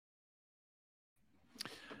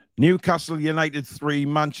Newcastle United 3,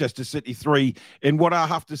 Manchester City 3, in what I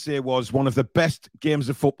have to say was one of the best games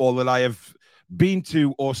of football that I have been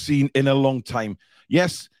to or seen in a long time.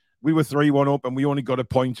 Yes, we were 3-1 up and we only got a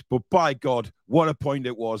point, but by God, what a point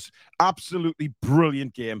it was. Absolutely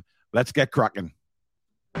brilliant game. Let's get cracking.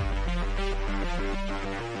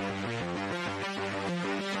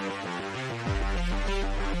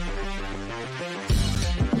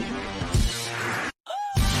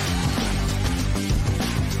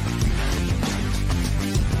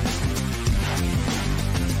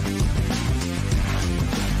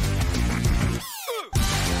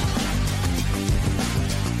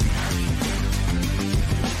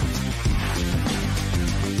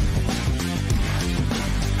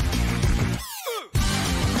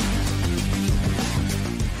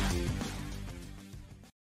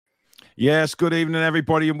 Yes, good evening,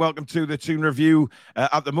 everybody, and welcome to the Toon Review.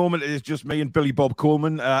 At the moment, it is just me and Billy Bob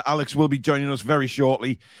Coleman. Alex will be joining us very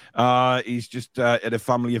shortly. He's just at a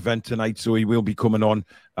family event tonight, so he will be coming on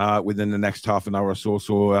within the next half an hour or so.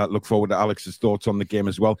 So look forward to Alex's thoughts on the game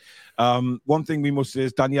as well. One thing we must say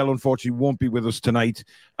is Danielle, unfortunately, won't be with us tonight.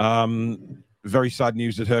 Very sad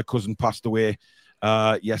news that her cousin passed away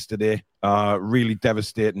yesterday. Really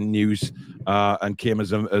devastating news and came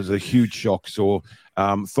as a huge shock. So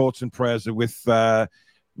thoughts and prayers are with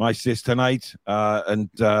my sis tonight. And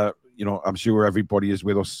I'm sure everybody is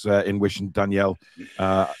with us in wishing Danielle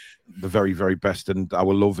the very, very best and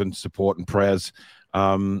our love and support and prayers.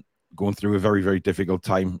 Going through a very, very difficult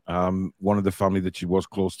time. One of the family that she was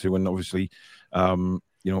close to, and obviously,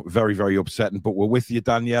 very, very upsetting. But we're with you,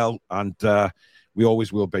 Danielle, and we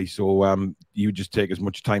always will be. So you just take as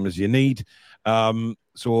much time as you need.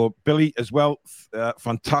 So Billy as well,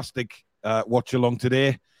 fantastic watch along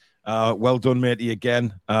today. Well done, matey,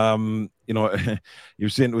 again. You were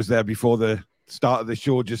saying it was there before the start of the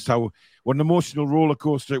show, just what an emotional roller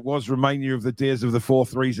coaster it was, reminding you of the days of the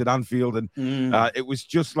 4-3s at Anfield. And it was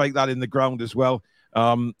just like that in the ground as well.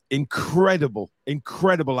 Incredible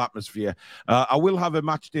atmosphere. I will have a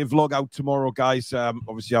match day vlog out tomorrow, guys.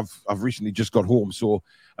 Obviously I've recently just got home, so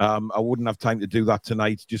I wouldn't have time to do that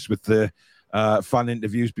tonight, just with the fan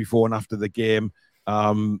interviews before and after the game.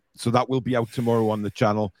 So that will be out tomorrow on the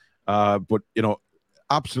channel. But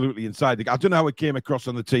absolutely inside. I don't know how it came across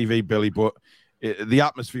on the TV, Billy, but the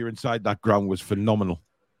atmosphere inside that ground was phenomenal.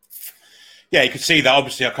 Yeah, you could see that.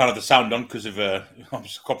 Obviously, I kind of the sound on because of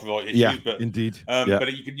copyright issues. Yeah, but indeed.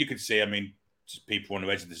 But you could see. I mean, just people on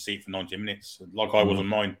the edge of the seat for 90 minutes, like I was on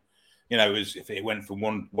mine. It was if it went from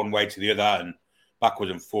one way to the other and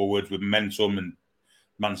backwards and forwards with momentum. And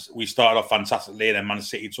we started off fantastically, and then Man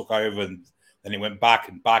City took over, and then it went back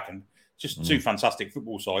and just two fantastic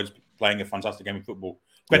football sides playing a fantastic game of football.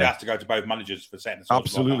 Credit has to go to both managers for setting us up.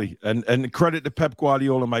 Absolutely. Like and credit to Pep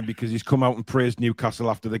Guardiola, mate, because he's come out and praised Newcastle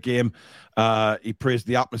after the game. He praised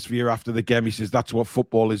the atmosphere after the game. He says that's what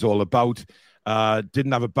football is all about.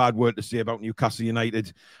 Didn't have a bad word to say about Newcastle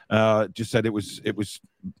United. Just said it was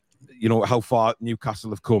how far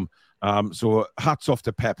Newcastle have come. So hats off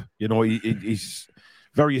to Pep. He's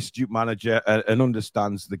very astute manager and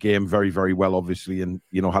understands the game very, very well, obviously, and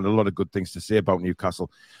had a lot of good things to say about Newcastle.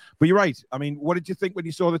 But you're right. I mean, what did you think when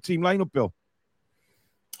you saw the team lineup, Bill?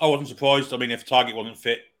 I wasn't surprised. I mean, if Target wasn't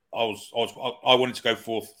fit, I wanted to go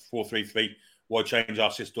 4-3-3. Why change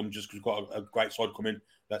our system just because we've got a great side coming?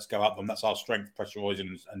 Let's go at them. That's our strength,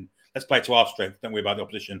 pressurising, and let's play to our strength. Don't worry about the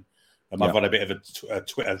opposition. I've had a bit of a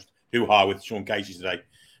Twitter hoo-ha with Sean Casey today,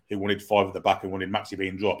 who wanted 5 at the back and wanted Maxi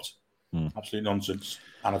being dropped. Absolute nonsense.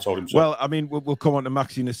 And I told him so. Well, I mean, we'll come on to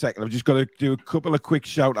Maxi in a second. I've just got to do a couple of quick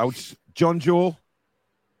shout-outs. John Joe,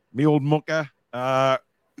 me old mucker,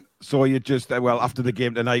 saw you just, after the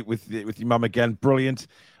game tonight with your mum again. Brilliant.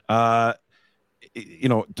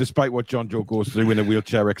 Despite what John Joe goes through in a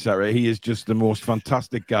wheelchair, etc., he is just the most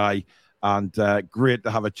fantastic guy. And great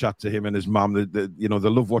to have a chat to him and his mum. They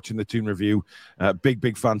love watching the Toon Review.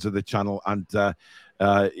 Big fans of the channel. And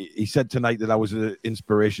he said tonight that I was an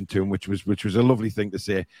inspiration to him, which was a lovely thing to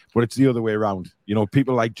say. But it's the other way around.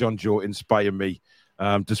 People like John Joe inspire me.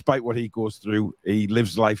 Despite what he goes through, he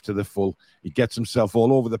lives life to the full. He gets himself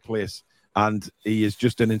all over the place, and he is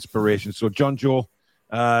just an inspiration. So, John Joe,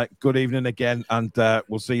 good evening again, and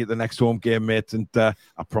we'll see you at the next home game, mate. And I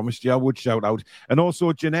promised you I would shout out. And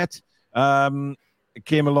also, Jeanette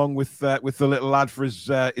came along with the little lad for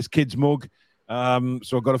his kid's mug.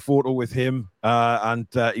 So I got a photo with him, and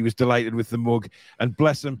he was delighted with the mug. And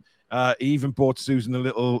bless him, he even bought Susan a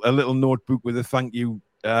little notebook with a thank you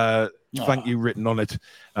written on it,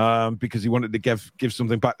 because he wanted to give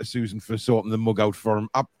something back to Susan for sorting the mug out for him.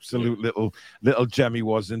 Absolute little gem he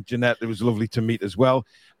was. And Jeanette, it was lovely to meet as well.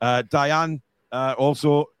 Diane,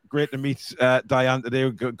 also Great to meet Diane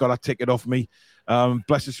today. Got a ticket off me.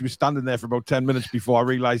 Bless her, she was standing there for about 10 minutes before I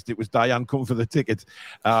realised it was Diane coming for the ticket.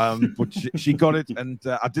 But she got it, and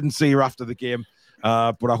I didn't see her after the game.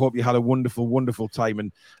 But I hope you had a wonderful, wonderful time.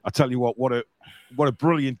 And I tell you what a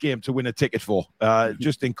brilliant game to win a ticket for.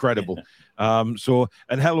 Just incredible. And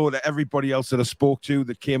hello to everybody else that I spoke to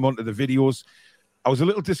that came onto the videos. I was a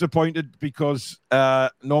little disappointed because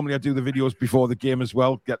normally I do the videos before the game as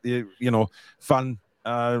well, get the fan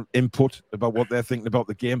input about what they're thinking about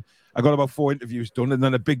the game. I got about 4 interviews done, and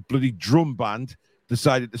then a big bloody drum band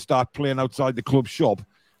decided to start playing outside the club shop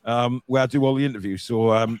where I do all the interviews.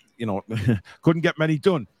 So, couldn't get many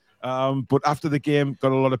done. But after the game,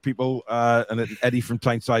 got a lot of people, and Eddie from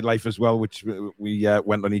Tyneside Life as well, which we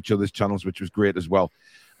went on each other's channels, which was great as well.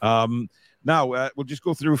 Now, we'll just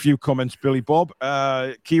go through a few comments, Billy Bob.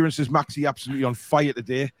 Kieran says, Maxi absolutely on fire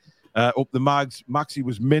today. Up the mags. Maxi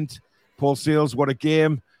was mint. Paul Sales, what a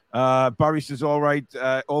game. Barry says, all right,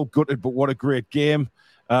 all gutted, but what a great game.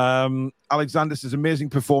 Alexander says, amazing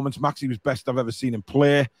performance. Maxi was best I've ever seen him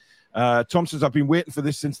play. Tom says, I've been waiting for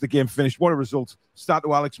this since the game finished. What a result. Start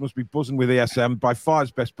to Alex must be buzzing with ASM. By far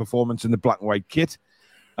his best performance in the black and white kit.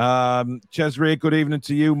 Cesare, good evening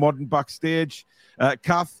to you. Modern backstage.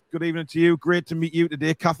 Kath, good evening to you. Great to meet you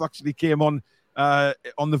today. Kath actually came on the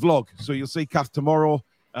vlog, so you'll see Kath tomorrow.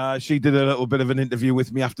 She did a little bit of an interview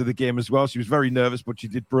with me after the game as well. She was very nervous, but she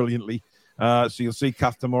did brilliantly. So you'll see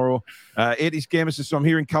Kath tomorrow. 80s Gamer says, so I'm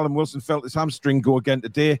hearing Callum Wilson felt his hamstring go again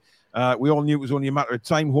today. We all knew it was only a matter of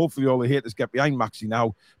time. Hopefully all the haters get behind Maxi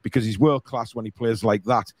now because he's world class when he plays like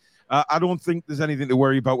that. I don't think there's anything to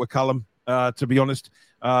worry about with Callum, to be honest.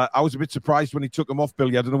 I was a bit surprised when he took him off,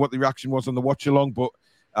 Billy. I don't know what the reaction was on the watch along, but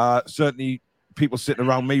certainly people sitting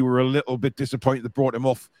around me were a little bit disappointed they brought him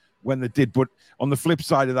off when they did. But on the flip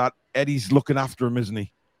side of that, Eddie's looking after him, isn't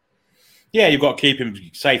he? Yeah, you've got to keep him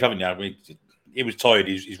safe, haven't you? He was tired.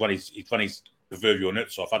 He's run his proverbial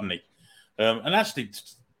nuts off, hadn't he? And actually,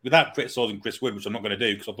 without criticising Chris Wood, which I'm not going to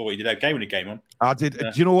do because I thought he did okay when he came on. I did.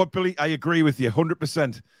 Do you know what, Billy? I agree with you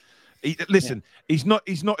 100%. He's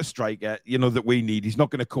not a striker, that we need. He's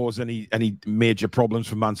not going to cause any major problems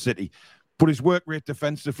for Man City. But his work rate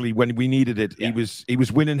defensively when we needed it, he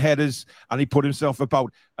was winning headers and he put himself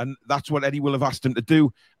about. And that's what Eddie will have asked him to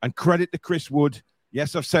do. And credit to Chris Wood.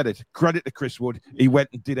 Yes, I've said it. Credit to Chris Wood. He went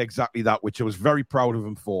and did exactly that, which I was very proud of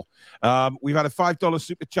him for. We've had a $5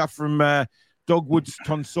 super chat from Dogwood's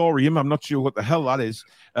Tonsorium. I'm not sure what the hell that is.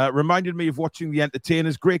 Reminded me of watching the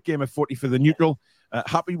Entertainers. Great game of footy for the neutral.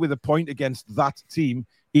 Happy with a point against that team,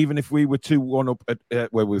 even if we were 2-1 up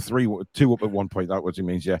at, we were 3-2 up at one point. That's what it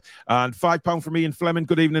means, yeah. And £5 from Ian Fleming.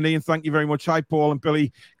 Good evening, Ian. Thank you very much. Hi, Paul and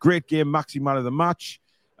Billy. Great game. Maxi man of the match.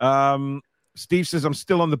 Steve says, I'm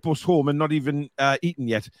still on the bus home and not even eaten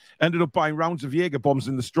yet. Ended up buying rounds of Jaeger bombs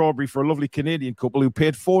in the Strawberry for a lovely Canadian couple who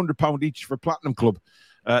paid £400 each for Platinum Club.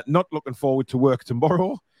 Not looking forward to work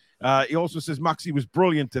tomorrow. He also says Maxi was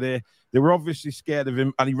brilliant today. They were obviously scared of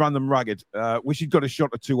him and he ran them ragged. Wish he'd got a shot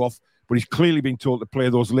or two off, but he's clearly been told to play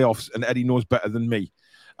those layoffs and Eddie knows better than me.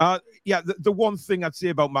 The one thing I'd say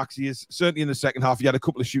about Maxi is certainly in the second half, he had a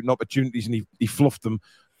couple of shooting opportunities and he fluffed them.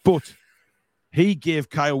 But he gave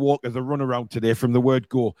Kyle Walker the runaround today from the word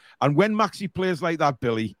go. And when Maxi plays like that,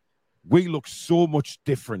 Billy, we look so much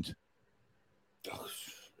different.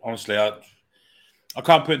 Honestly, I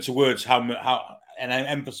can't put into words how and I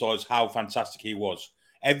emphasise how fantastic he was.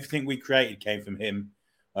 Everything we created came from him.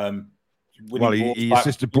 He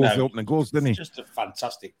assisted both the opening goals, didn't he? Just a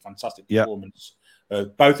fantastic performance.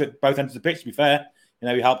 Both ends of the pitch, to be fair.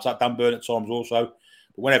 He helped out Dan Burn at times also.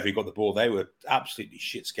 But whenever he got the ball, they were absolutely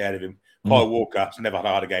shit scared of him. Kyle Walker's never had a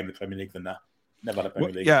harder game in the Premier League than that. Never had a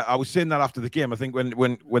Premier League. Yeah, I was saying that after the game. I think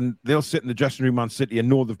when they'll sit in the dressing room, Man City, and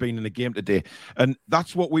know they've been in the game today. And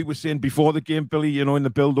that's what we were saying before the game, Billy, in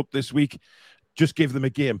the build-up this week. Just give them a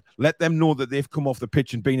game. Let them know that they've come off the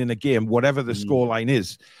pitch and been in a game, whatever the scoreline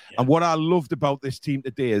is. Yeah. And what I loved about this team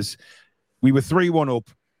today is we were 3-1 up.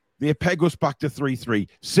 They peg us back to 3-3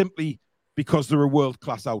 simply because they're a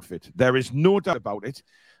world-class outfit. There is no doubt about it.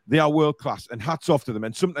 They are world-class, and hats off to them.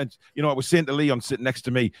 And sometimes, I was saying to Leon sitting next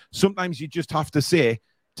to me, sometimes you just have to say,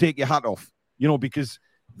 take your hat off, because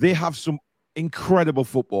they have some incredible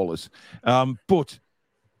footballers. But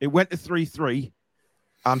it went to 3-3.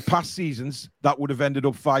 And past seasons, that would have ended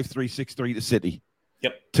up 5-3, 6-3 to City.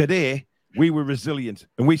 Yep. Today, we were resilient.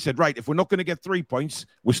 And we said, right, if we're not going to get 3 points,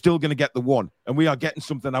 we're still going to get the 1. And we are getting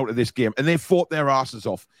something out of this game. And they fought their asses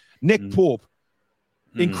off. Nick Pope,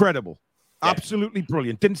 incredible. Yeah. Absolutely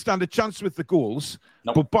brilliant. Didn't stand a chance with the goals.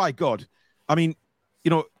 Nope. But by God, I mean,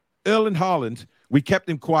 Erling Haaland, we kept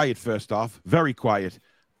him quiet first half, very quiet.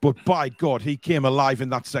 But by God, he came alive in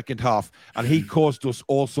that second half, and he caused us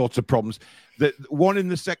all sorts of problems. The one in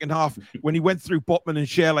the second half, when he went through Botman and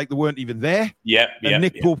Schär like they weren't even there, and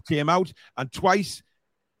Nick Pope came out, and twice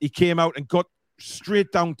he came out and got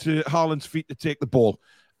straight down to Haaland's feet to take the ball.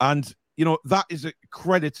 And, that is a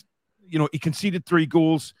credit. He conceded 3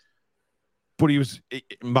 goals, but he was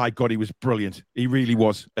brilliant. He really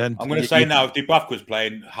was. And I'm going to say now, if Dubravka was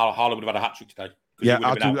playing, Haaland would have had a hat-trick today. Yeah,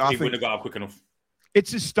 he wouldn't have got out quick enough.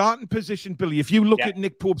 It's his starting position, Billy. If you look at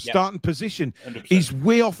Nick Pope's starting position, 100%. He's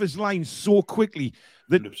way off his line so quickly.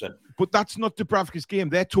 100%. But that's not Dubravka's game.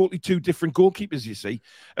 They're totally 2 different goalkeepers, you see.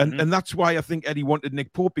 And that's why I think Eddie wanted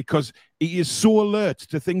Nick Pope, because he is so alert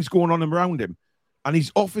to things going on around him. And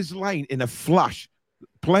he's off his line in a flash,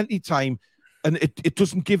 plenty time. And it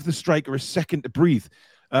doesn't give the striker a second to breathe.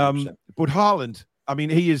 But Haaland, I mean,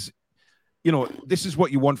 he is... this is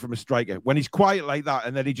what you want from a striker. When he's quiet like that,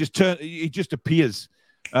 and then he just appears.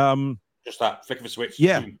 Just that flick of a switch.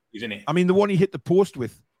 Yeah. He's in it. I mean, the one he hit the post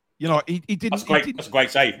with, he didn't. That's great. That's a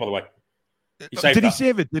great save, by the way. He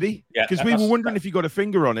save it? Did he? Yeah. Because we were wondering if he got a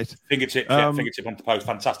finger on it. Fingertip on the post.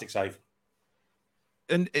 Fantastic save.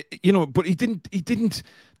 And but he didn't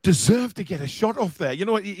deserve to get a shot off there.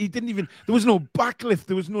 He didn't even. There was no backlift.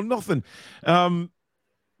 There was no nothing.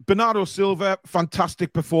 Bernardo Silva,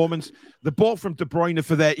 fantastic performance. The ball from De Bruyne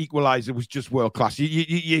for their equaliser was just world class.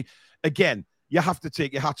 Again, you have to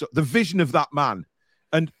take your hats off. The vision of that man.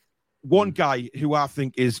 And one guy who I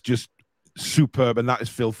think is just superb, and that is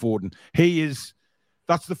Phil Foden.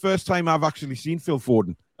 That's the first time I've actually seen Phil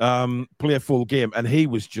Foden play a full game, and he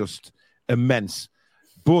was just immense.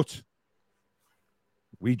 But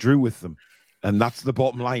we drew with them, and that's the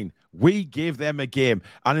bottom line. We gave them a game.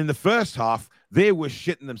 And in the first half, they were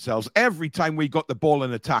shitting themselves. Every time we got the ball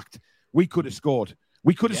and attacked, we could have scored.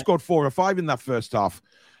 We could have scored 4 or 5 in that first half.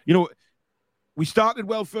 We started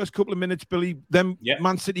well first couple of minutes, Billy. Then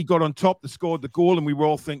Man City got on top. They scored the goal, and we were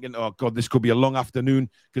all thinking, oh, God, this could be a long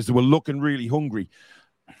afternoon, because they were looking really hungry.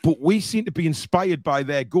 But we seemed to be inspired by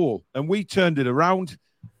their goal, and we turned it around.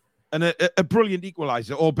 And a brilliant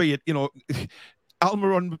equaliser, albeit,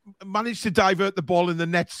 Almiron managed to divert the ball in the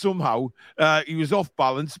net somehow. He was off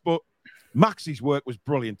balance, but Maxi's work was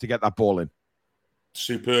brilliant to get that ball in.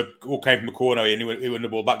 Superb. All came from the corner, and he won the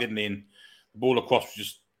ball back, didn't he? And the ball across was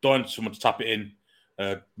just dying for someone to tap it in.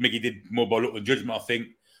 Miggy did more by luck than judgment, I think.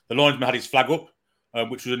 The linesman had his flag up,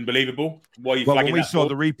 which was unbelievable. When we saw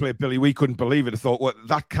the replay, Billy, we couldn't believe it. I thought, well,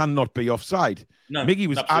 that cannot be offside. No, Miggy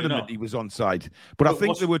was adamant he was onside. But I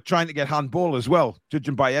think they were trying to get handball as well,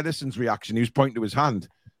 judging by Edison's reaction. He was pointing to his hand.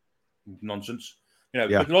 Nonsense. But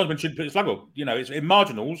the linesman should put his flag up. It's in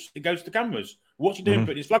marginals, it goes to the cameras. What's he doing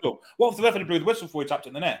putting his flag up? What if the referee blew the whistle before he tapped it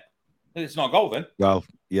in the net? It's not a goal then. Well,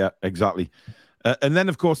 yeah, exactly. And then,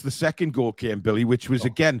 of course, the second goal came, Billy, which was,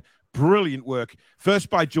 again, brilliant work. First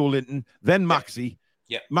by Joe Linton, then Maxi.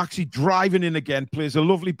 Yeah. Maxi driving in again, plays a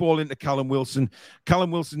lovely ball into Callum Wilson.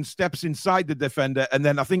 Callum Wilson steps inside the defender, and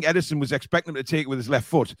then I think Edison was expecting him to take it with his left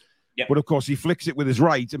foot. Yeah. But, of course, he flicks it with his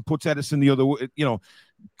right and puts Edison the other way,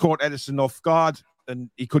 caught Edison off guard, and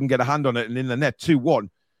he couldn't get a hand on it, and in the net, 2-1.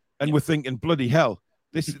 And we're thinking, bloody hell,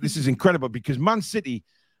 this is incredible, because Man City,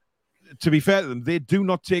 to be fair to them, they do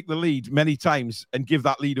not take the lead many times and give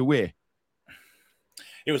that lead away.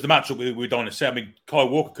 It was the matchup we don't want to say. I mean, Kyle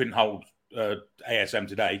Walker couldn't hold ASM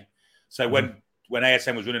today. So when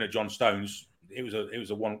ASM was running at John Stones, it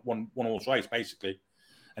was a one horse race basically,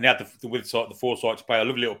 and they had the foresight to play a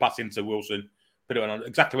lovely little pass into Wilson, put it on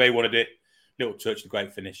exactly where he wanted it. Little touch, a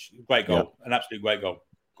great finish, great goal, an absolute great goal,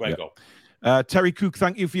 goal. Terry Cook,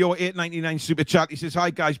 thank you for your $8.99 super chat. He says,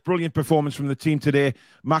 hi, guys. Brilliant performance from the team today.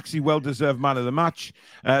 Maxi, well-deserved man of the match.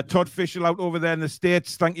 Todd Fisher out over there in the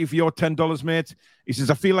States. Thank you for your $10, mate. He says,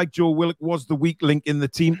 I feel like Joe Willock was the weak link in the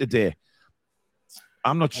team today.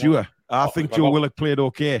 I'm not sure. I think Joe Willock played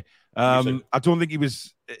okay. I don't think he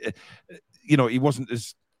was, he wasn't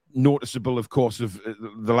as noticeable, of course, of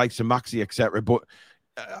the likes of Maxi, etc. But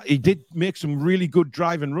he did make some really good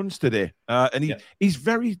driving runs today. And he's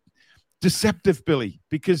very deceptive, Billy,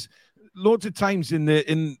 because loads of times in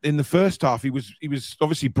the first half he was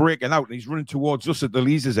obviously breaking out and he's running towards us at the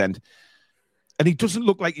Leazer's end, and he doesn't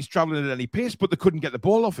look like he's travelling at any pace, but they couldn't get the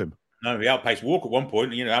ball off him. No, he outpaced Walker at one point.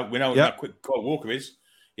 We know how quick Walker is.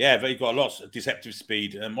 Yeah, but he got a lot of deceptive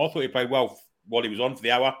speed. I thought he played well while he was on for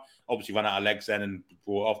the hour. Obviously ran out of legs then and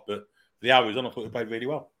brought off, but for the hour he was on, I thought he played really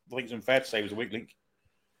well. I think it's unfair to say he was a weak link.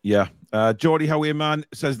 Yeah. Geordie Howie, man,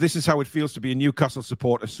 says, this is how it feels to be a Newcastle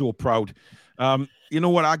supporter. So proud. You know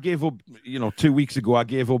what? I gave up, 2 weeks ago, I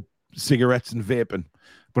gave up cigarettes and vaping.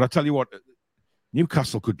 But I tell you what,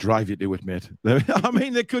 Newcastle could drive you to it, mate. I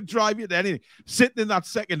mean, they could drive you to anything. Sitting in that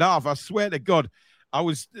second half, I swear to God, I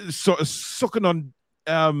was sort of sucking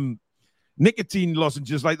on nicotine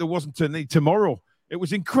lozenges like there wasn't tomorrow. It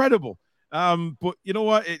was incredible. But you know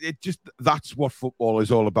what? It just, that's what football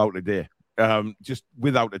is all about today. Just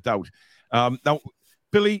without a doubt. Now,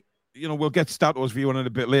 Billy, you know, we'll get Stato's view on it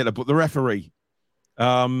a bit later, but the referee,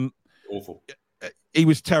 awful. He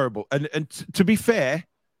was terrible. And to be fair,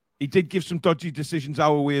 he did give some dodgy decisions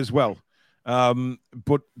our way as well.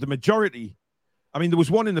 But the majority, I mean, there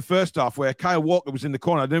was one in the first half where Kyle Walker was in the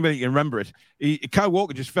corner. I don't know if you can remember it. Kyle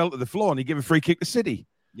Walker just fell to the floor and he gave a free kick to City.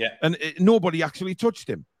 Yeah. And nobody actually touched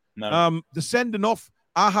him. No. The sending off,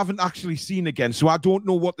 I haven't actually seen again, so I don't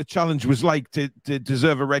know what the challenge was like to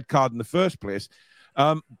deserve a red card in the first place.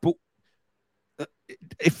 But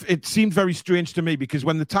if it seemed very strange to me because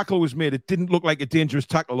when the tackle was made, it didn't look like a dangerous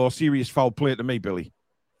tackle or serious foul play to me, Billy.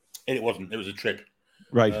 It wasn't. It was a trick.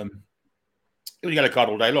 Right. It was a yellow card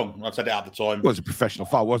all day long. I said it at the time. It was a professional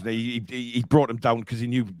foul, wasn't it? He brought him down because he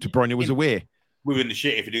knew De Bruyne was away. We were in the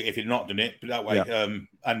shit if he'd not done it, but that way. Yeah.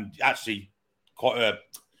 And actually,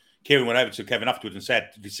 Kieran went over to Kevin afterwards and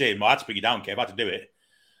said, "Did you see him? I had to put you down, Kev. I had to do it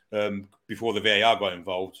before the VAR got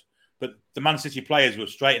involved." But the Man City players were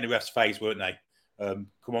straight in the ref's face, weren't they?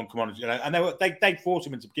 Come on, you know, and they forced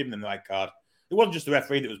him into giving them the red card. It wasn't just the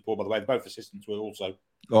referee that was poor, by the way. Both assistants were also.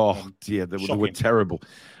 Oh dear, they were terrible.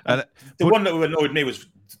 And the one that annoyed me was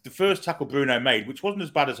the first tackle Bruno made, which wasn't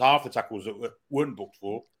as bad as half the tackles that weren't booked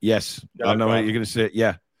for. Yes, I know what you're going to say.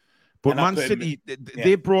 Yeah, but Man City,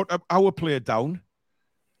 they brought our player down,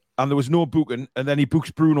 and there was no booking, and then he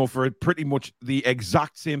books Bruno for pretty much the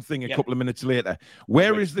exact same thing a couple of minutes later.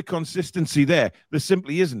 Where is the consistency there? There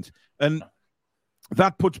simply isn't, and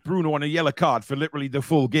that puts Bruno on a yellow card for literally the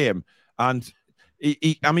full game. And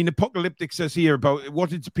I mean, Apocalyptic says here about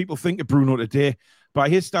what did people think of Bruno today? By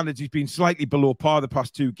his standards, he's been slightly below par the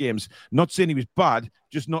past 2 games. Not saying he was bad,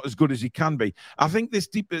 just not as good as he can be. I think this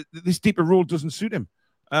deeper role doesn't suit him.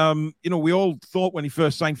 You know, we all thought when he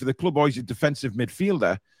first signed for the club, he's a defensive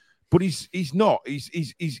midfielder, but he's not.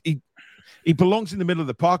 He belongs in the middle of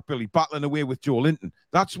the park, Billy, battling away with Joe Linton.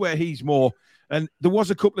 That's where he's more. And there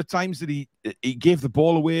was a couple of times that he gave the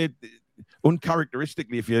ball away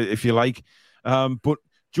uncharacteristically, if you like. But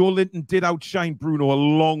Joe Linton did outshine Bruno a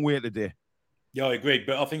long way today. Yeah, I agree.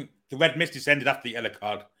 But I think the red mist descended after the yellow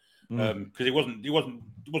card because it wasn't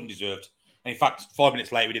deserved. And in fact, 5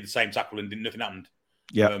 minutes later, we did the same tackle and nothing happened.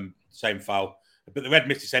 Yeah, same foul. But the red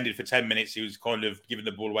mist descended for 10 minutes. He was kind of giving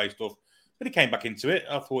the ball away stuff, but he came back into it.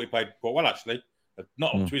 I thought he played quite well, actually.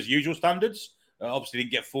 Not up to his usual standards. Obviously,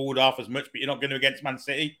 didn't get forward half as much, but you're not going to against Man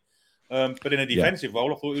City. But in a defensive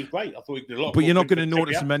role, I thought he was great. I thought he did a lot. But you're not going to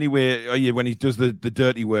notice him anyway, are you, when he does the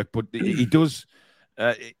dirty work? But he does.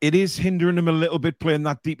 It is hindering him a little bit playing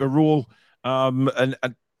that deeper role. And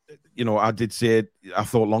you know, I did say I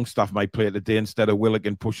thought Longstaff might play it today instead of Willock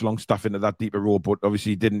and push Longstaff into that deeper role, but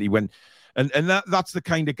obviously he didn't. He went, and that's the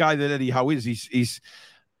kind of guy that Eddie Howe is. He's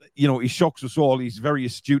you know, he shocks us all. He's very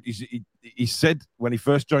astute. He said when he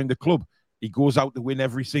first joined the club, he goes out to win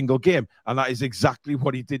every single game. And that is exactly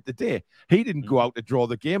what he did today. He didn't go out to draw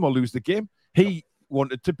the game or lose the game. He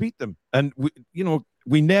wanted to beat them. And,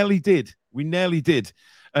 we nearly did.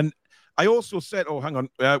 And I also said, oh, hang on.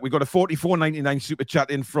 We got a $44.99 super chat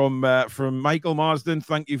in from Michael Marsden.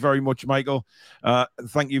 Thank you very much, Michael.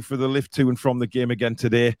 Thank you for the lift to and from the game again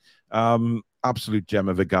today. Absolute gem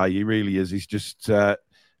of a guy. He really is. He's just...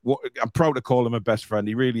 I'm proud to call him a best friend.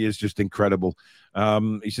 He really is just incredible.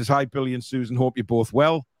 He says, hi, Billy and Susan. Hope you're both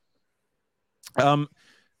well.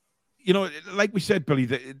 You know, like we said, Billy,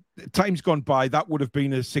 the time's gone by. That would have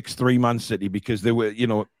been a 6-3 Man City because there were, you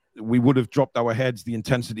know, we would have dropped our heads. The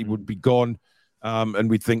intensity would be gone. And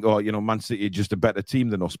we'd think, oh, you know, Man City are just a better team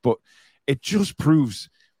than us. But it just proves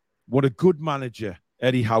what a good manager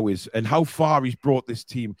Eddie Howe is and how far he's brought this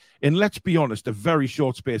team in, let's be honest, a very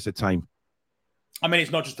short space of time. I mean,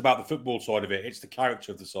 it's not just about the football side of it. It's the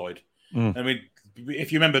character of the side. I mean,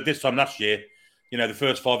 if you remember this time last year, you know, the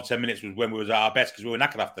first 5 or 10 minutes was when we was at our best because we were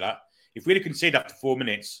knackered after that. If we'd have conceded after 4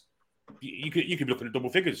 minutes, you could be looking at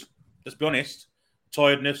double figures. Let's be honest.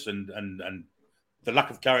 Tiredness and the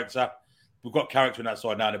lack of character. We've got character on that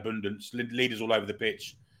side now in abundance. Leaders all over the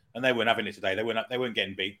pitch. And they weren't having it today. They weren't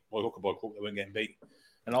getting beat. By hook or by crook, they weren't getting beat.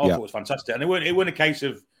 And I thought it was fantastic. And it weren't a case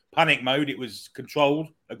of panic mode. It was controlled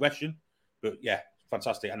aggression. But yeah,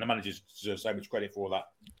 fantastic. And the managers deserve so much credit for that.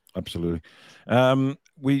 Absolutely.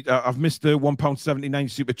 I've missed the £1.79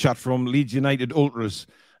 super chat from Leeds United Ultras.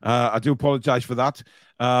 I do apologise for that.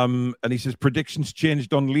 And he says, predictions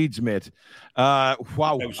changed on Leeds, mate. Wow.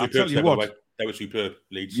 I'll tell you what. They were superb,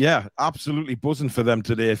 Leeds. Yeah, absolutely buzzing for them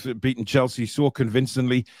today, for beating Chelsea so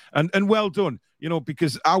convincingly. And well done,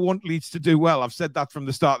 because I want Leeds to do well. I've said that from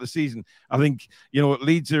the start of the season. I think,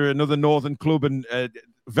 Leeds are another northern club and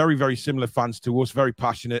very, very similar fans to us, very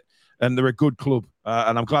passionate, and they're a good club.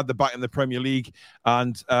 And I'm glad they're back in the Premier League,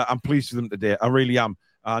 and I'm pleased for them today. I really am.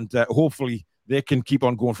 And hopefully they can keep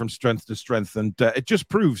on going from strength to strength. And it just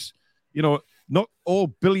proves, not all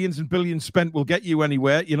billions and billions spent will get you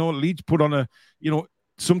anywhere. Leeds put on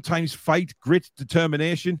sometimes fight, grit,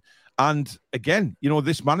 determination. And again,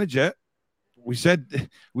 this manager, we said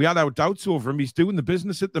we had our doubts over him. He's doing the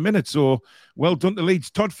business at the minute. So well done to Leeds.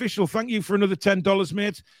 Todd Fischel, thank you for another $10,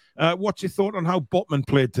 mate. What's your thought on how Botman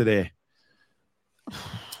played today?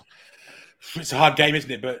 It's a hard game,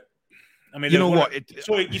 isn't it? But I mean,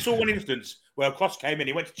 you saw one instance where a cross came in,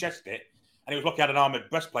 he went to chest it, and it was like he had an armoured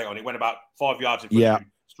breastplate on. It went about 5 yards in front of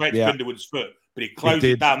him, straight to Underwood's foot. But he closed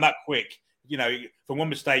it down that quick. From one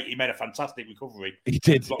mistake, he made a fantastic recovery. He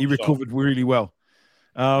did. He recovered really well.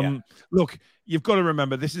 Look, you've got to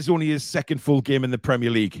remember, this is only his second full game in the Premier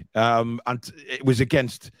League. And it was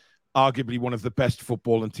against arguably one of the best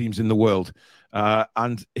footballing teams in the world.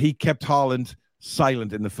 And he kept Haaland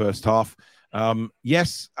silent in the first half.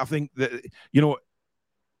 Yes, I think that,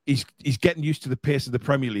 he's getting used to the pace of the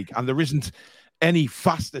Premier League, and there isn't any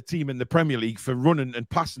faster team in the Premier League for running and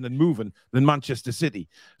passing and moving than Manchester City.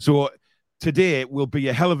 So today will be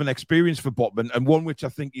a hell of an experience for Botman, and one which I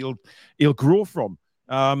think he'll grow from.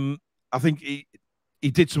 I think he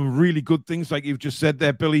did some really good things, like you've just said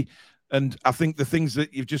there, Billy. And I think the things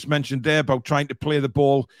that you've just mentioned there about trying to play the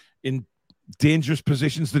ball in dangerous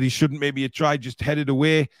positions that he shouldn't maybe have tried, just headed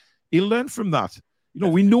away, he'll learn from that.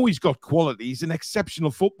 We know he's got quality. He's an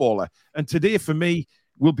exceptional footballer. And today, for me,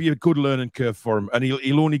 will be a good learning curve for him. And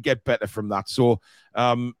he'll only get better from that. So,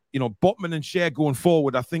 Botman and Schär going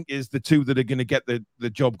forward, I think, is the two that are going to get the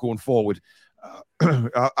job going forward.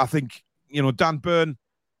 I think, Dan Burn,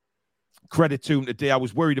 credit to him today. I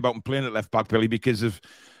was worried about him playing at left back, Billy, because of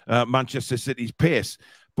Manchester City's pace.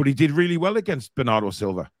 But he did really well against Bernardo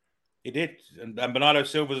Silva. He did. And Bernardo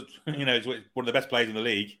Silva, is one of the best players in the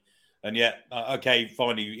league. And yet,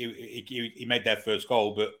 finally, he made their first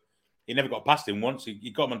goal, but he never got past him once. He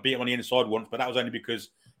got him and beat him on the inside once, but that was only because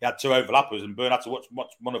he had two overlappers, and Burn had to watch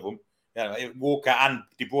one of them. Walker and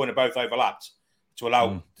De Bruyne both overlapped to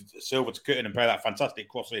allow Silva to cut in and play that fantastic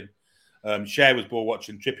cross in. Schär was ball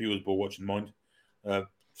watching, Trippier was ball watching, mind. To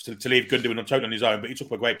leave Gundogan totally on his own, but he took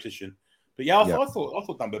a great position. But I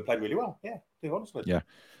thought Dan Burn played really well. Yeah, honestly. Yeah.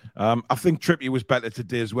 I think Trippier was better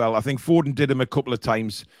today as well. I think Foden did him a couple of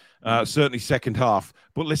times, certainly second half.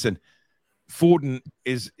 But listen, Foden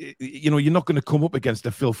is, you're not going to come up against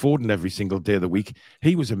a Phil Foden every single day of the week.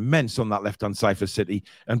 He was immense on that left-hand side for City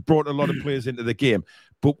and brought a lot of players into the game.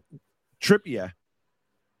 But Trippier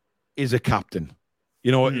is a captain.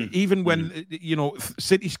 Even when,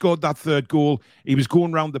 City scored that third goal, he was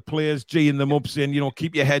going around the players, geeing them up, saying,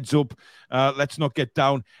 keep your heads up. Let's not get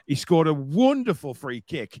down. He scored a wonderful free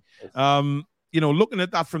kick. Looking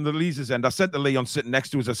at that from the Leeds' end, I said to Leon sitting next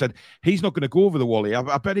to us, I said, he's not going to go over the wall here.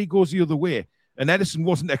 I bet he goes the other way. And Edison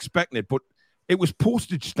wasn't expecting it, but it was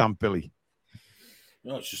postage stamp, Billy.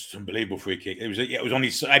 No, it's just an unbelievable free kick. It was on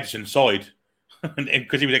his Edison's side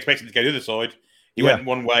because he was expecting to go the other side. He went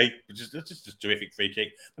one way. It's just a terrific free kick.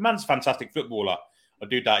 The man's a fantastic footballer. I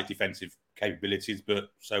do doubt his defensive capabilities, but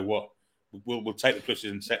so what? We'll take the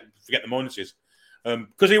pluses and forget the minuses.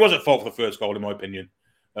 Because he was at fault for the first goal, in my opinion.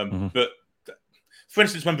 But for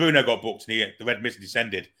instance, when Bruno got booked and the red mist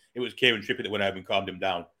descended, it was Kieran Trippier that went over and calmed him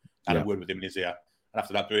down and a word with him in his ear. And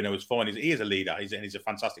after that, Bruno was fine. He is a leader. He's a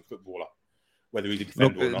fantastic footballer, whether he's a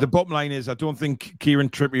defender or not. The bottom line is, I don't think Kieran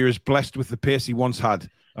Trippier is blessed with the pace he once had.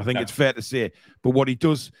 I think it's fair to say. But what he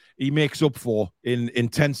does, he makes up for in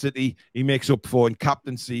intensity. He makes up for in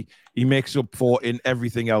captaincy. He makes up for in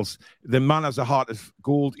everything else. The man has a heart of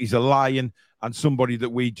gold. He's a lion and somebody that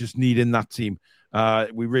we just need in that team.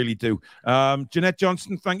 We really do. Jeanette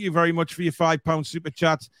Johnson, thank you very much for your £5 super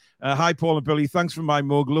chat. Hi, Paul and Billy. Thanks for my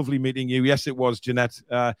mug. Lovely meeting you. Yes, it was, Jeanette.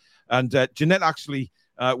 And Jeanette actually...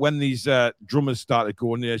 when these drummers started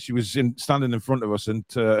going, she was standing in front of us, and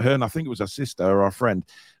her and I think it was her sister or our friend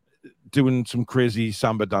doing some crazy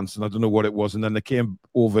samba dance, and I don't know what it was. And then they came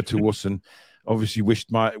over to us and obviously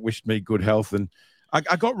wished me good health. And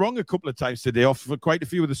I got wrong a couple of times today off for quite a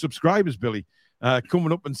few of the subscribers, Billy,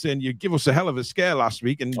 coming up and saying you give us a hell of a scare last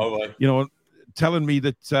week, and telling me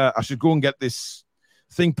that I should go and get this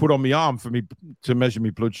thing put on my arm for me to measure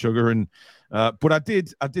my blood sugar. And but I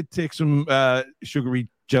did take some sugary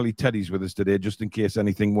jelly teddies with us today, just in case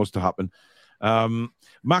anything was to happen.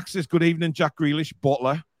 Max says, good evening, Jack Grealish,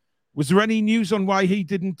 bottler. Was there any news on why he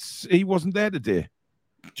wasn't there today?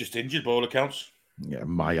 Just injured by all accounts. Yeah,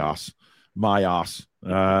 my ass.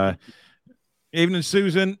 Evening,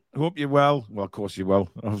 Susan. Hope you're well. Well, of course you're well.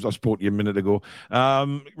 I spoke to you a minute ago.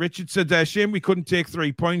 Richard said, shame we couldn't take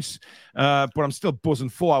 3 points, but I'm still buzzing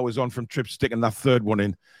 4 hours on from Tripp sticking that third one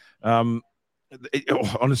in.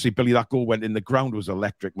 Honestly, Billy, that goal went in. The ground was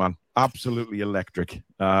electric, man. Absolutely electric.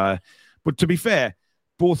 But to be fair,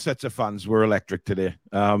 both sets of fans were electric today.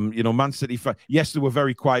 Man City, yes, they were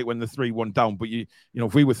very quiet when the 3-1 down, but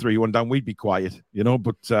if we were 3-1 down, we'd be quiet,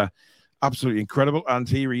 but absolutely incredible. And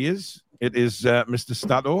here he is. It is Mr.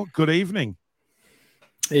 Stato. Good evening.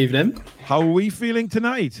 Evening. How are we feeling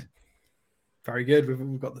tonight? Very good.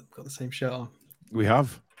 We've got the same shirt on. We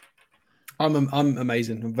have. I'm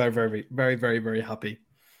amazing. I'm very, very, very, very, very happy.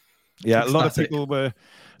 Yeah, a lot of people were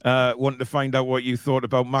wanting to find out what you thought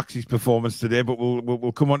about Maxi's performance today, but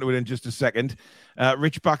we'll come on to it in just a second.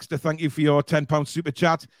 Rich Baxter, thank you for your £10 super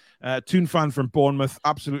chat. Toon fan from Bournemouth,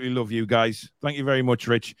 absolutely love you guys. Thank you very much,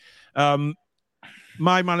 Rich.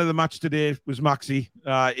 My man of the match today was Maxi.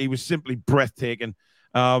 He was simply breathtaking.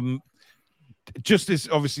 Just as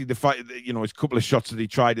obviously the fight, his couple of shots that he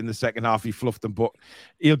tried in the second half, he fluffed them, but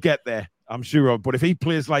he'll get there, I'm sure of. But if he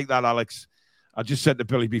plays like that, Alex, I just said to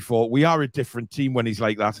Billy before, we are a different team when he's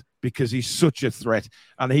like that because he's such a threat.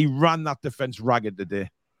 And he ran that defense ragged today.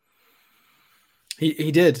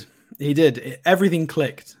 He did. Everything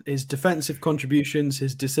clicked. His defensive contributions,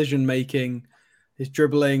 his decision-making, his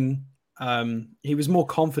dribbling. He was more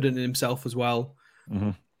confident in himself as well.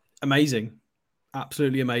 Mm-hmm. Amazing.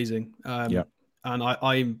 Absolutely amazing. Yeah. And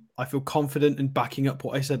I feel confident in backing up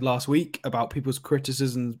what I said last week about people's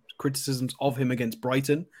criticisms of him against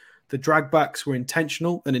Brighton. The dragbacks were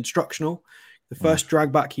intentional and instructional. The first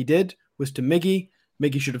dragback he did was to Miggy.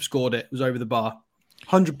 Miggy should have scored it. It was over the bar.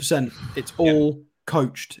 100%. It's all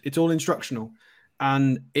coached. It's all instructional.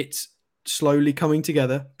 And it's slowly coming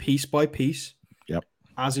together piece by piece. Yep.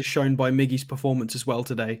 As is shown by Miggy's performance as well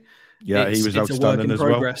today. Yeah, he was outstanding as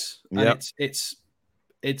well. Progress, and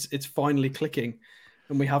it's finally clicking,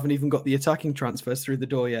 and we haven't even got the attacking transfers through the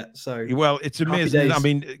door yet. So, well, it's amazing. I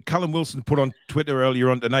mean, Callum Wilson put on Twitter earlier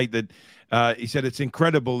on tonight that he said it's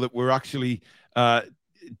incredible that we're actually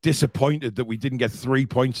disappointed that we didn't get 3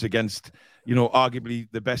 points against, arguably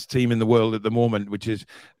the best team in the world at the moment, which is,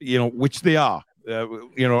 which they are.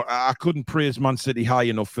 I couldn't praise Man City high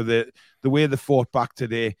enough for the way they fought back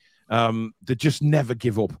today. They just never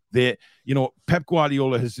give up. Pep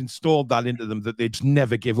Guardiola has installed that into them that they just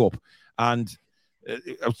never give up. And I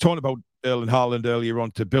was talking about Erling Haaland earlier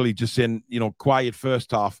on to Billy, just saying, quiet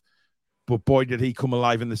first half, but boy, did he come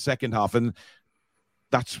alive in the second half. And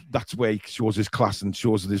that's where he shows his class and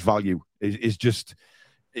shows his value. Is just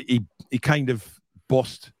he kind of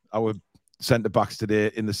bossed our centre backs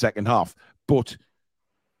today in the second half. But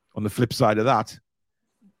on the flip side of that,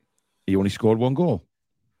 he only scored 1 goal.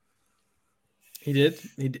 He did.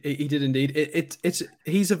 He did indeed.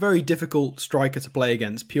 He's a very difficult striker to play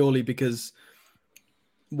against purely because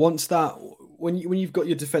when you've got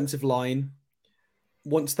your defensive line,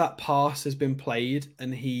 once that pass has been played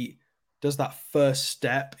and he does that first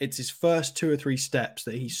step, it's his first 2 or 3 steps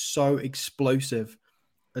that he's so explosive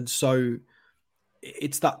and so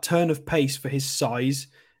it's that turn of pace for his size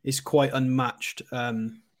is quite unmatched.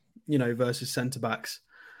 Versus centre backs.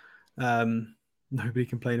 Nobody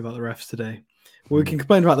complained about the refs today. Well, we can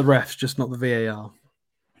complain about the refs, just not the VAR.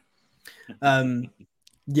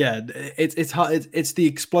 It's the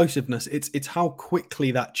explosiveness. It's how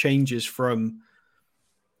quickly that changes from,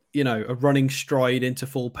 a running stride into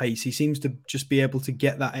full pace. He seems to just be able to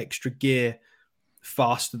get that extra gear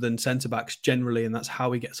faster than centre backs generally, and that's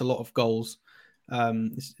how he gets a lot of goals.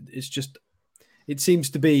 It seems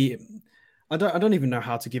to be. I don't even know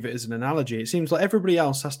how to give it as an analogy. It seems like everybody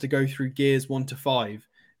else has to go through gears 1 to 5.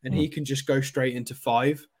 And he can just go straight into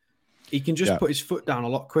 5. He can just put his foot down a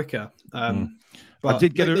lot quicker. But I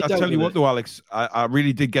did get. I'll tell you what, though, Alex. I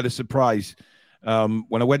really did get a surprise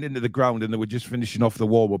when I went into the ground and they were just finishing off the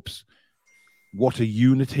warm-ups. What a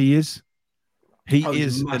unit he is! He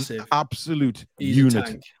is massive. An absolute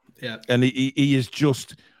unit. Yeah, and he is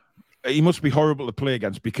just. He must be horrible to play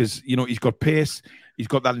against because he's got pace. He's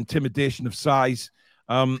got that intimidation of size.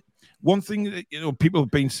 One thing that people have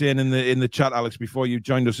been saying in the chat, Alex, before you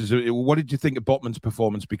joined us, is what did you think of Botman's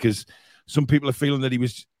performance? Because some people are feeling that he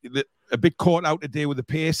was a bit caught out today with the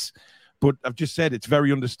pace, but I've just said it's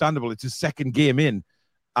very understandable. It's his second game in,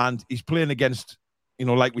 and he's playing against,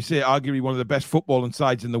 like we say, arguably one of the best footballing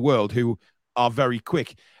sides in the world, who are very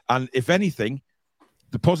quick. And if anything,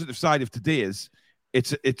 the positive side of today is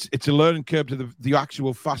it's a learning curve to the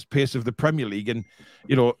actual fast pace of the Premier League, and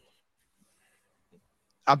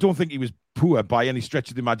I don't think he was poor by any stretch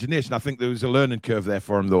of the imagination. I think there was a learning curve there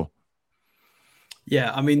for him, though.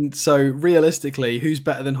 Yeah, I mean, so realistically, who's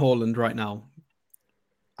better than Haaland right now?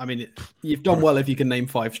 I mean, you've done well if you can name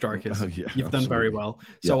 5 strikers. You've done very well.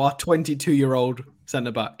 So our 22-year-old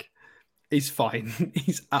centre-back is fine.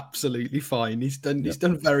 He's absolutely fine. He's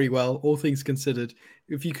done very well, all things considered.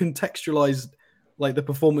 If you contextualize like the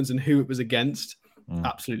performance and who it was against,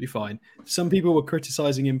 absolutely fine. Some people were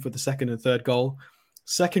criticizing him for the second and third goal.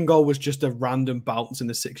 Second goal was just a random bounce in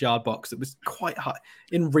the 6-yard box that was quite hard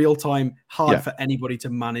in real time, hard for anybody to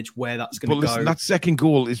manage where that's going to go. Listen, that second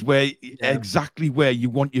goal is where exactly where you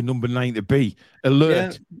want your number 9 to be.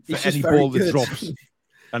 Alert for any ball that drops.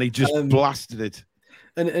 And he just blasted it.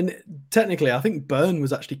 And technically, I think Burn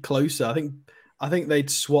was actually closer. I think they'd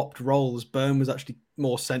swapped roles. Burn was actually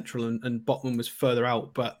more central and Botman was further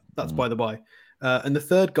out, but that's by the by. And the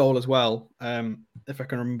third goal as well, if I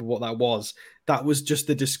can remember what that was just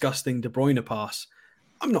the disgusting De Bruyne pass.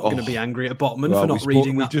 I'm not going to be angry at Botman for not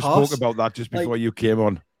reading that pass. We just spoke about that just before you came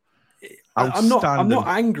on. I'm not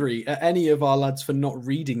angry at any of our lads for not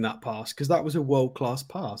reading that pass because that was a world-class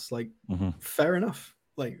pass. Like, fair enough.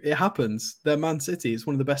 Like, it happens. They're Man City. It's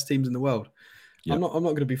one of the best teams in the world. Yep. I'm not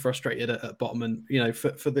going to be frustrated at Botman. You know,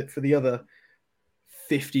 for the other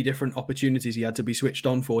 50 different opportunities he had to be switched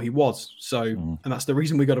on for, he was. So, and that's the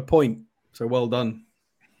reason we got a point. So well done.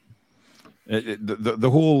 The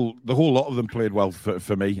whole lot of them played well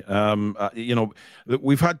for me. You know,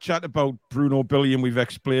 we've had chat about Bruno Billy, and we've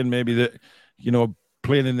explained maybe that, you know,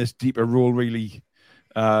 playing in this deeper role really,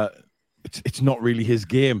 it's not really his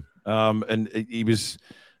game. And he was,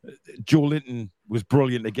 Joe Linton was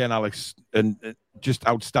brilliant again, Alex, and just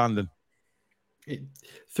outstanding.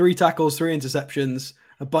 3 tackles, 3 interceptions,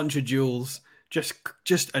 a bunch of duels.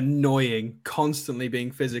 Just annoying, constantly being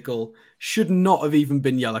physical. Should not have even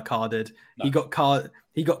been yellow carded. No.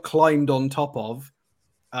 He got climbed on top of,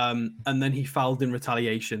 and then he fouled in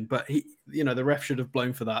retaliation. But the ref should have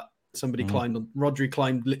blown for that. Somebody Rodri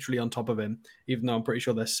climbed literally on top of him, even though I'm pretty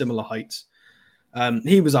sure they're similar heights.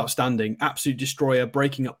 He was outstanding, absolute destroyer,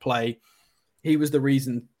 breaking up play. He was the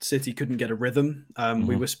reason City couldn't get a rhythm.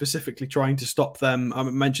 We were specifically trying to stop them. I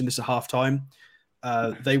mentioned this at halftime.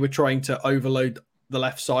 They were trying to overload the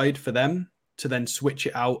left side for them to then switch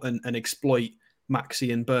it out and exploit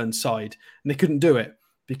Maxi and Burns' side. And they couldn't do it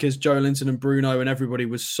because Joelinton and Bruno and everybody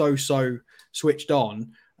was so switched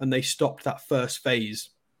on, and they stopped that first phase.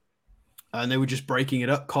 And they were just breaking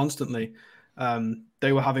it up constantly.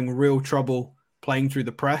 They were having real trouble playing through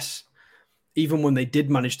the press. Even when they did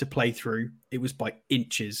manage to play through, it was by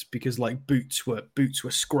inches because like boots were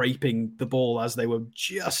scraping the ball as they were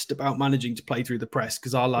just about managing to play through the press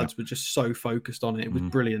because our lads were just so focused on it. It was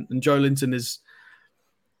brilliant. And Joelinton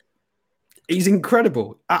he's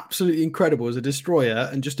incredible, absolutely incredible as a destroyer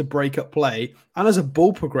and just to break up play and as a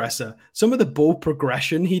ball progressor. Some of the ball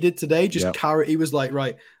progression he did today, he was like,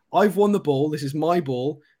 right, I've won the ball. This is my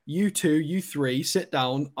ball. You 2, you 3, sit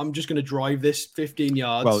down. I'm just going to drive this 15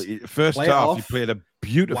 yards. Well, first half, he played a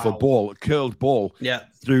beautiful ball, a curled ball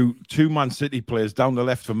through 2 Man City players down the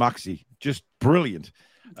left for Maxi. Just brilliant.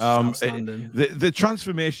 The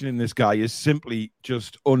transformation in this guy is simply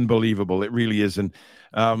just unbelievable. It really is. And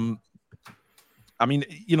I mean,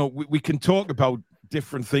 you know, we can talk about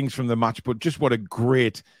different things from the match, but just what a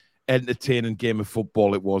great, entertaining game of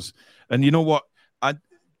football it was. And you know what?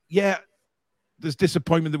 There's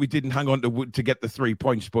disappointment that we didn't hang on to get the 3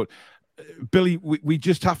 points. But, Billy, we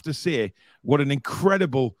just have to say what an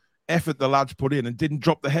incredible effort the lads put in and didn't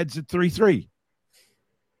drop the heads at 3-3.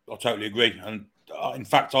 I totally agree. And, in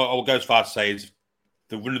fact, I will go as far as to say is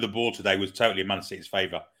the run of the ball today was totally in Man City's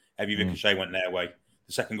favour. Every ricochet went their way.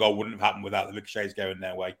 The second goal wouldn't have happened without the ricochets going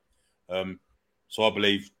their way. So I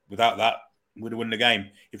believe without that, we'd have won the game.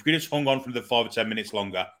 If we just hung on for the 5 or 10 minutes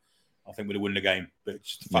longer, I think we'd have won the game. But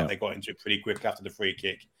it's just the fact they got into it pretty quick after the free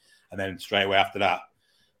kick. And then straight away after that,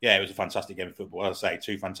 it was a fantastic game of football. As I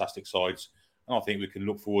say, 2 fantastic sides. And I think we can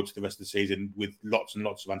look forward to the rest of the season with lots and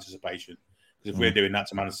lots of anticipation. Because if we're doing that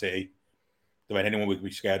to Man City, there ain't anyone we could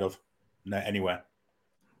be scared of anywhere.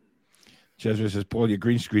 Cesar says, Paul, your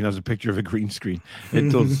green screen has a picture of a green screen.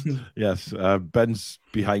 It does, yes. Ben's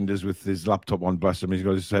behind us with his laptop on, bless him. He's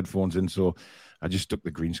got his headphones in, so I just stuck the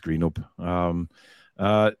green screen up.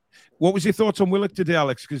 What was your thoughts on Willock today,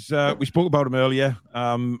 Alex? Because we spoke about him earlier,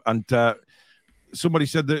 and somebody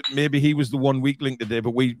said that maybe he was the one weak link today,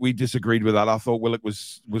 but we disagreed with that. I thought Willock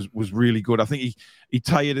was really good. I think he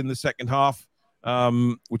tired in the second half,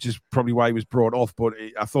 which is probably why he was brought off. But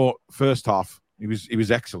I thought first half he was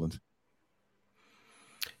excellent.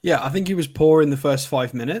 Yeah, I think he was poor in the first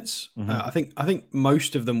 5 minutes. Mm-hmm. I think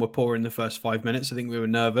most of them were poor in the first 5 minutes. I think we were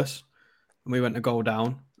nervous and we went a goal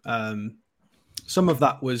down. Some of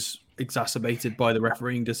that was exacerbated by the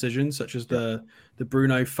refereeing decisions, such as the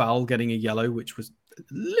Bruno foul getting a yellow, which was a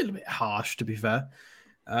little bit harsh, to be fair.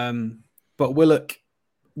 But Willock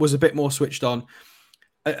was a bit more switched on.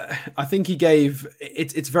 I think he gave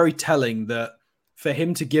it's very telling that for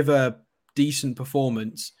him to give a decent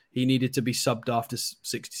performance, he needed to be subbed after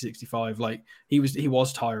 60-65. Like he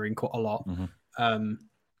was tiring quite a lot. Mm-hmm.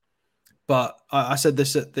 But I said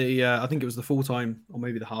this at the I think it was the full time or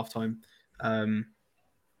maybe the halftime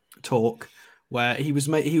talk, where he was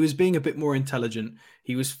being a bit more intelligent.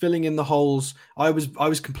 He was filling in the holes. I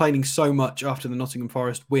was complaining so much after the Nottingham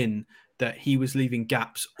Forest win that he was leaving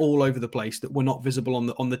gaps all over the place that were not visible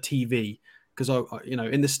on the TV, because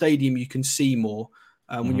in the stadium you can see more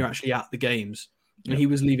when you're actually at the games. And he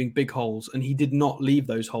was leaving big holes, and he did not leave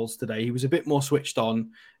those holes today. He was a bit more switched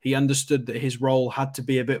on. He understood that his role had to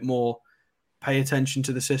be a bit more pay attention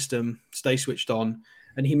to the system, stay switched on,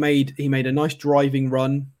 and he made a nice driving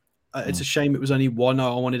run. It's a shame it was only one.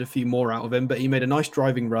 I wanted a few more out of him, but he made a nice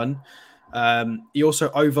driving run. He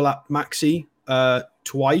also overlapped Maxi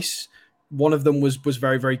twice. One of them was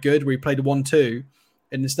very, very good, where he played a 1-2,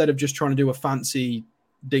 and instead of just trying to do a fancy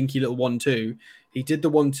dinky little 1-2, he did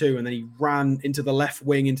the 1-2 and then he ran into the left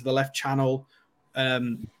wing, into the left channel.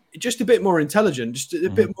 Just a bit more intelligent, just a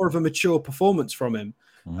bit more of a mature performance from him,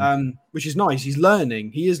 which is nice. He's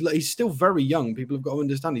learning. He's still very young. People have got to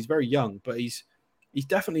understand he's very young, but he's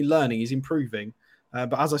definitely learning. He's improving.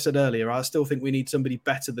 But as I said earlier, I still think we need somebody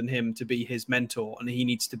better than him to be his mentor, and he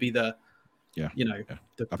needs to be the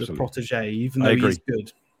protege, even though he's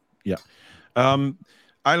good. Yeah.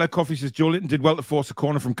 I Like Coffee says Joe Linton did well to force a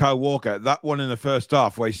corner from Kyle Walker. That one in the first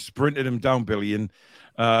half where he sprinted him down, Billy, and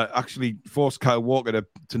actually forced Kyle Walker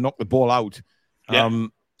to knock the ball out.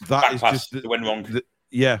 That is just it went wrong.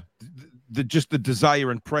 Just the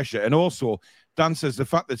desire and pressure. And also, Dan says the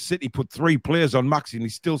fact that City put 3 players on Maxi and he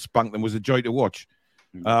still spanked them was a joy to watch.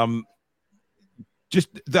 Just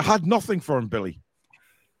they had nothing for him, Billy.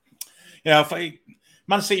 Yeah,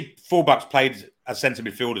 Man City fullbacks played as centre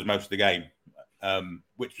midfielders most of the game,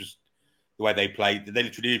 which was the way they played. They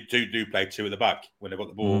literally do play 2 at the back when they got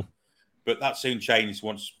the ball. But that soon changed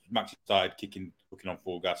once Maxi started kicking on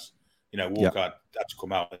full gas. Walker had to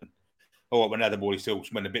come out. And when they had the ball, he still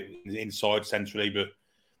went a bit inside centrally, but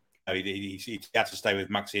he had to stay with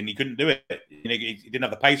Maxi, and he couldn't do it. He didn't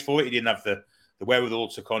have the pace for it. He didn't have the wherewithal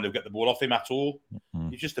to kind of get the ball off him at all.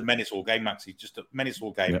 He's just a menace all game, Maxi. Just a menace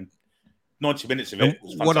all game. Yep. 90 minutes of it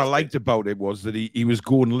was fantastic. What I liked about it was that he was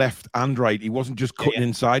going left and right. He wasn't just cutting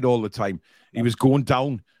inside all the time. He was going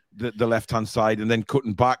down the left-hand side and then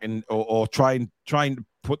cutting back or trying to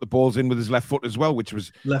put the balls in with his left foot as well, which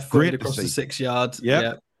was left great across the 6 yards.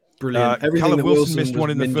 Yeah. Brilliant. Callum Wilson missed one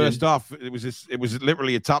in the first half. It was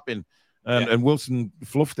literally a tap-in, and Wilson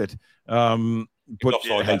fluffed it. But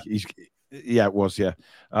it was.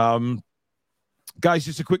 Guys,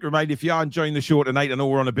 just a quick reminder, if you are enjoying the show tonight, I know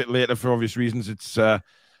we're on a bit later for obvious reasons. It's a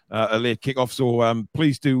late kickoff, so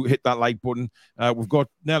please do hit that like button. We've got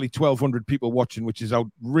nearly 1,200 people watching, which is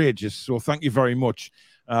outrageous, so thank you very much.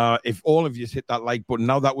 If all of you hit that like button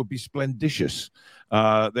now, that would be splendicious.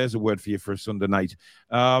 There's a word for you for a Sunday night.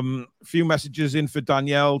 A few messages in for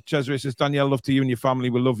Danielle. Cesare says, Danielle, love to you and your family.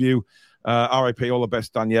 We love you. RIP, all the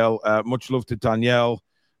best, Danielle. Much love to Danielle.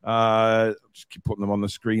 Just keep putting them on the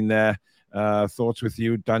screen there. Thoughts with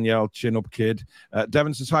you, Danielle, chin up kid.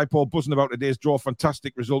 Devon says, hi Paul, buzzing about today's draw,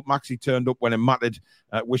 fantastic result. Maxi turned up when it mattered.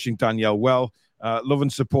 Wishing Danielle well. Love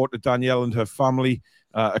and support to Danielle and her family.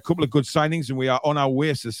 A couple of good signings and we are on our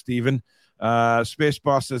way, says Stephen.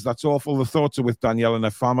 Spacebar says, that's awful. The thoughts are with Danielle and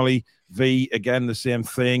her family. V, again, the same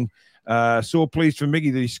thing. So pleased for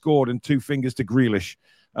Miggy that he scored and 2 fingers to Grealish.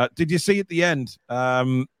 Did you see at the end,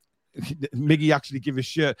 Miggy actually give his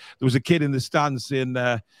shirt? There was a kid in the stands saying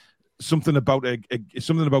something about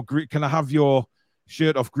can I have your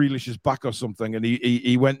shirt off Grealish's back or something? And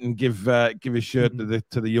he went and give his shirt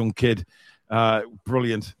to the young kid.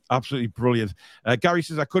 Brilliant, absolutely brilliant. Gary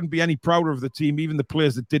says, I couldn't be any prouder of the team, even the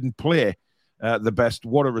players that didn't play the best.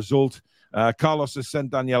 What a result. Carlos has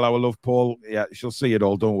sent Danielle our love, Paul. Yeah, she'll see it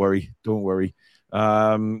all. Don't worry.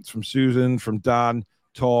 From Susan, from Dan,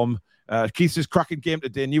 Tom. Keith says, cracking game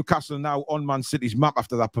today. Newcastle are now on Man City's map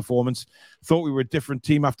after that performance. Thought we were a different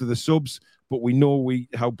team after the subs, but we know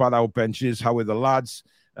how bad our bench is. How are the lads?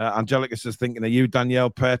 Angelica says, thinking of you, Danielle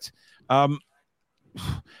Pett.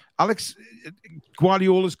 Alex,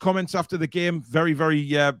 Guardiola's comments after the game, very,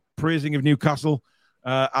 very praising of Newcastle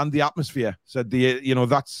and the atmosphere. Said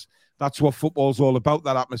that's that's what football's all about,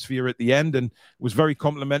 that atmosphere at the end, and was very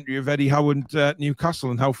complimentary of Eddie Howe and Newcastle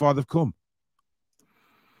and how far they've come.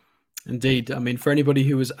 Indeed. I mean, for anybody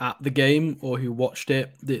who was at the game or who watched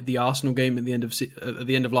it, the Arsenal game at the end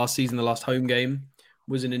of last season, the last home game,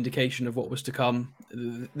 was an indication of what was to come.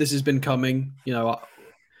 This has been coming. You know,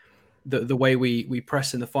 the way we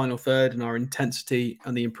press in the final third and our intensity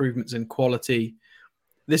and the improvements in quality.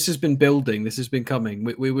 This has been building. This has been coming.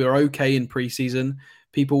 We were okay in preseason.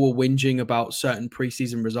 People were whinging about certain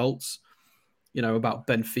preseason results, you know, about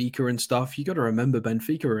Benfica and stuff. You got to remember,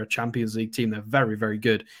 Benfica are a Champions League team. They're very, very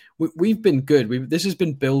good. We've been good. This has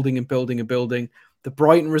been building and building and building. The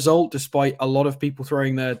Brighton result, despite a lot of people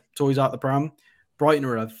throwing their toys out the pram, Brighton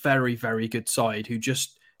are a very, very good side who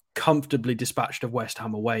just comfortably dispatched of West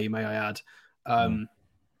Ham away, may I add,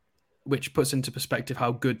 which puts into perspective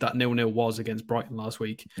how good that 0-0 was against Brighton last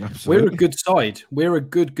week. Absolutely. We're a good side. We're a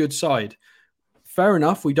good side. Fair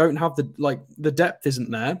enough. We don't have the depth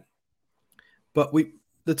isn't there. But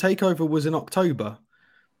the takeover was in October.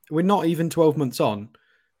 We're not even 12 months on,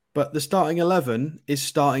 but the starting 11 is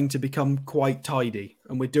starting to become quite tidy,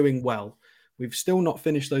 and we're doing well. We've still not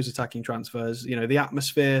finished those attacking transfers. You know, the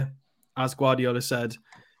atmosphere, as Guardiola said,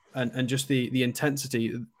 and just the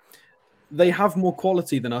intensity. They have more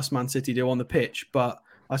quality than us, Man City do, on the pitch, but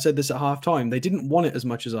I said this at halftime. They didn't want it as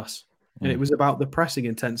much as us. And it was about the pressing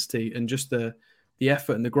intensity and just the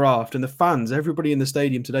effort and the graft. And the fans, everybody in the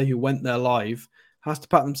stadium today who went there live, has to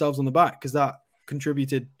pat themselves on the back because that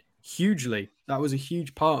contributed hugely. That was a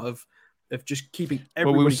huge part of just keeping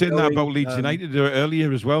everybody Well, we were saying going. that about Leeds United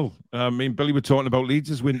earlier as well. I mean, Billy were talking about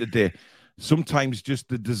Leeds' win today. Sometimes just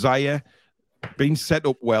the desire, being set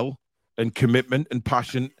up well, and commitment and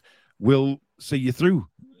passion will see you through.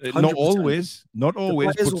 100%. Not always. The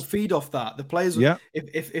players will feed off that. The players,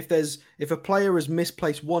 if a player has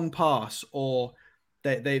misplaced one pass or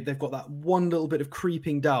they've got that one little bit of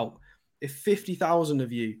creeping doubt, if 50,000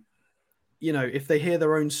 of you, you know, if they hear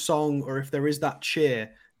their own song or if there is that cheer,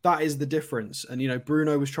 that is the difference. And, you know,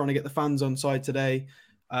 Bruno was trying to get the fans on side today.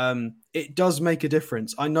 It does make a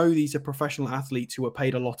difference. I know these are professional athletes who are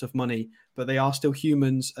paid a lot of money, but they are still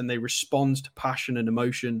humans and they respond to passion and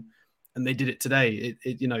emotion. And they did it today.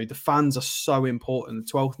 You know, the fans are so important.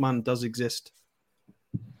 The 12th man does exist.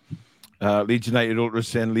 Leeds United Ultras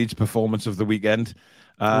saying Leeds performance of the weekend.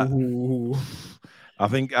 I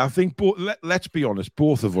think let's be honest,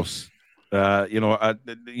 both of us,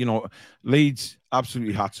 Leeds,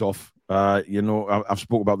 absolutely hats off. I've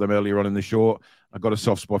spoke about them earlier on in the show. I've got a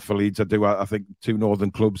soft spot for Leeds. I do. I think two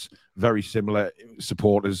northern clubs, very similar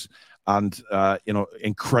supporters, and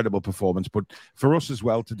incredible performance. But for us as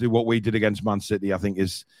well to do what we did against Man City, I think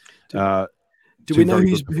is. Do we know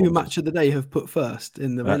who match of the day have put first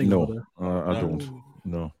in the running order? I don't.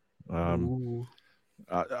 No.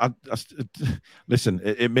 Listen,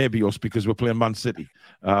 it may be us because we're playing Man City,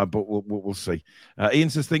 but we'll see. Ian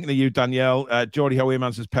says, thinking of you, Danielle. Geordie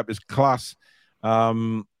Howe says Pep is class.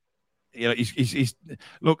 He's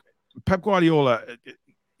look, Pep Guardiola.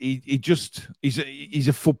 He's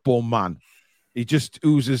a football man. He just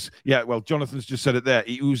oozes. Yeah, well, Jonathan's just said it there.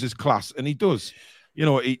 He oozes class, and he does. You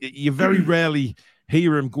know, you very rarely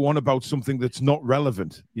hear him go on about something that's not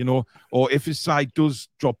relevant. You know, or if his side does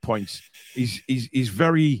drop points, he's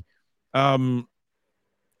very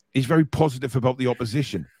positive about the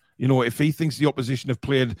opposition. You know, if he thinks the opposition have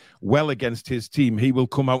played well against his team, he will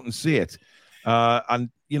come out and say it. And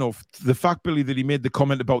you know, the fact, Billy, that he made the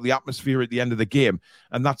comment about the atmosphere at the end of the game,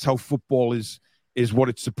 and that's how football is what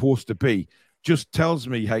it's supposed to be, just tells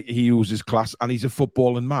me how he uses class, and he's a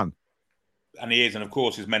footballing man. And he is, and of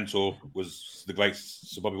course, his mentor was the great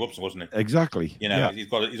Sir Bobby Robson, wasn't he? Exactly. You know,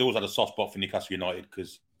 he's always had a soft spot for Newcastle United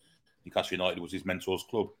because Newcastle United was his mentor's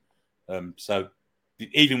club. So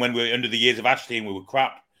even when we were under the years of Ashley and we were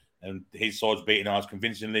crap, and his side's beating ours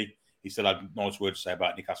convincingly, he still had nice words to say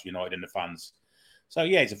about Newcastle United and the fans. So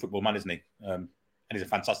yeah, he's a football man, isn't he? And he's a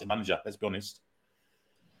fantastic manager. Let's be honest.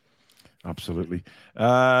 Absolutely.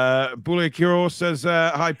 Bule Kiro says,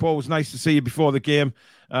 hi, Paul. It was nice to see you before the game.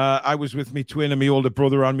 I was with me twin and my older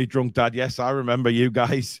brother and me drunk dad. Yes, I remember you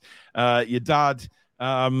guys. Your dad.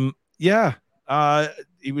 He's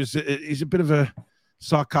a bit of a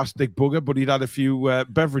sarcastic bugger, but he'd had a few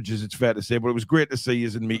beverages, it's fair to say. But it was great to see you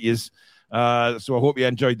and meet you. So I hope you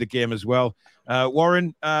enjoyed the game as well.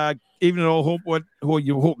 Warren, evening all, hope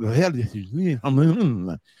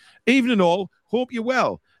you're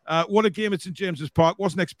well. What a game at St James's Park.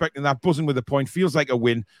 Wasn't expecting that. Buzzing with a point. Feels like a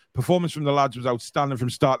win. Performance from the lads was outstanding from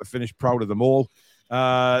start to finish. Proud of them all.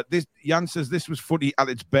 Jan says this was footy at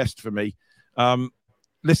its best for me.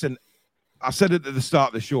 Listen, I said it at the start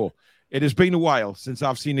of the show. It has been a while since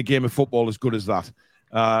I've seen a game of football as good as that.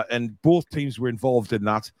 And both teams were involved in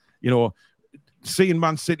that. Seeing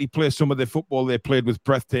Man City play some of the football they played was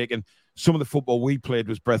breathtaking. Some of the football we played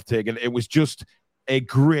was breathtaking. It was just a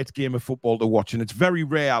great game of football to watch. And it's very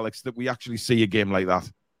rare, Alex, that we actually see a game like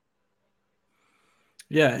that.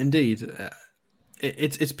 Yeah, indeed.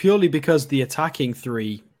 It's purely because the attacking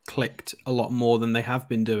three clicked a lot more than they have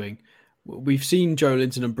been doing. We've seen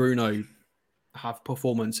Joelinton and Bruno have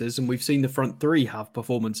performances, and we've seen the front three have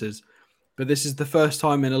performances. But this is the first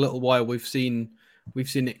time in a little while we've seen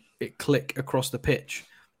it click across the pitch.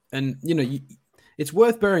 And, it's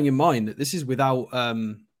worth bearing in mind that this is without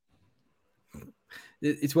a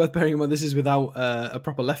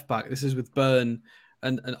proper left back. This is with Burn.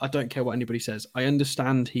 And I don't care what anybody says. I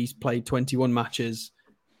understand he's played 21 matches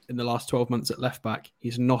in the last 12 months at left back.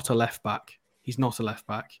 He's not a left back. He's not a left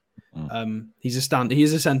back. He is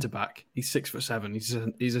a centre back. He's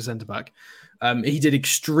 6'7". He's a centre back. He did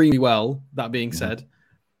extremely well. That being said,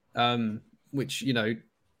 which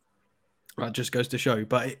that just goes to show.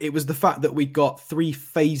 But it was the fact that we got three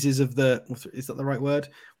phases of is that the right word?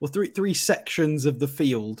 Well, three sections of the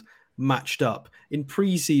field matched up. In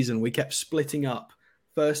pre-season, we kept splitting up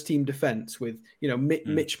first team defense with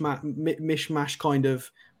mishmash kind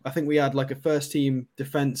of. I think we had like a first team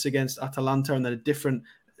defense against Atalanta and then a different.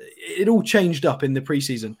 It all changed up in the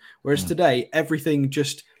preseason. Whereas today, everything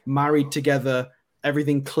just married together.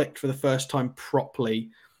 Everything clicked for the first time properly.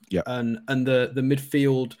 Yeah. And the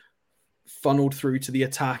midfield funneled through to the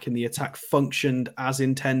attack, and the attack functioned as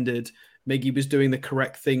intended. Miggy was doing the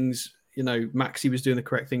correct things. Maxi was doing the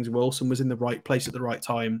correct things. Wilson was in the right place at the right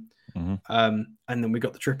time. And then we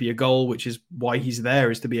got the Trippier goal, which is why he's there,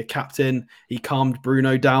 is to be a captain. He calmed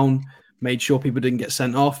Bruno down, made sure people didn't get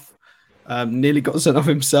sent off. Nearly got sent off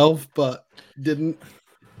himself, but didn't.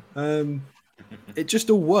 It just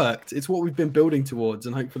all worked. It's what we've been building towards,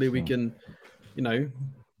 and hopefully we can,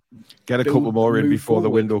 get a couple more in before the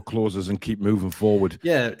window closes and keep moving forward.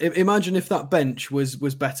 Yeah, imagine if that bench was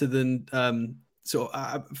better than.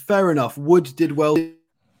 Fair enough. Wood did well.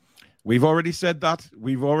 We've already said that.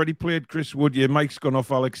 We've already played Chris Wood. Your mic's gone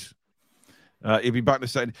off, Alex. He'll be back in a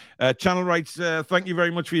second. Channel Rights, thank you very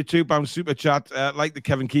much for your £2 super chat. Like the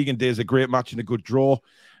Kevin Keegan days, a great match and a good draw.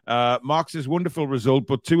 Mark says, wonderful result,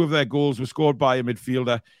 but two of their goals were scored by a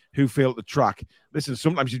midfielder who failed to track. Listen,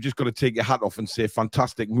 sometimes you've just got to take your hat off and say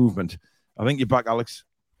fantastic movement. I think you're back, Alex.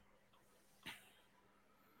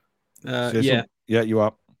 Yeah, you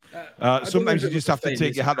are. Sometimes you just have to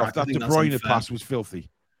take your hat off. That De Bruyne pass was filthy.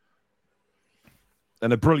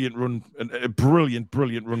 And a brilliant run, a brilliant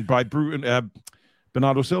run by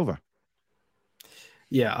Bernardo Silva.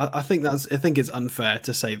 Yeah, I think it's unfair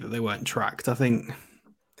to say that they weren't tracked. I think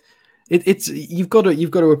it's you've got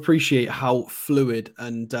to appreciate how fluid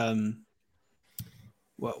and I'm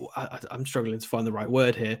struggling to find the right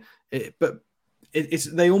word here.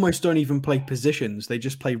 They almost don't even play positions. They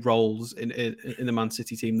just play roles in the Man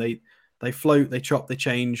City team. They float, they chop, they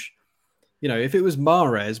change. If it was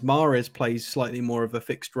Mahrez plays slightly more of a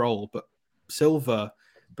fixed role, but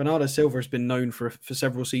Bernardo Silva has been known for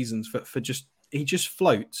several seasons for just he just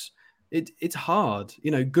floats. It's hard.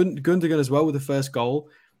 Gundogan as well with the first goal.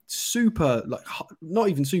 Super, not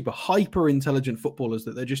even super, hyper intelligent footballers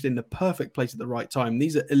that they're just in the perfect place at the right time.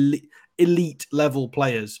 These are elite level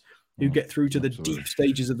players who get through to the deep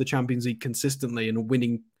stages of the Champions League consistently and are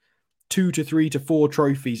winning 2 to 3 to 4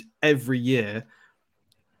 trophies every year.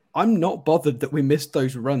 I'm not bothered that we missed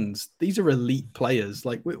those runs. These are elite players.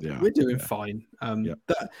 We're doing fine.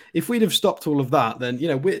 If we'd have stopped all of that, then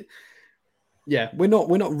we're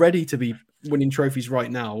not ready to be winning trophies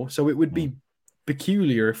right now. So it would be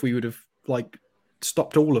peculiar if we would have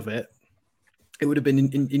stopped all of it. It would have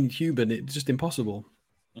been inhuman. It's just impossible.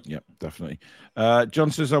 Yeah, definitely.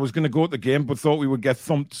 John says I was going to go at the game, but thought we would get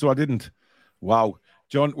thumped, so I didn't. Wow.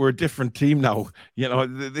 John, we're a different team now.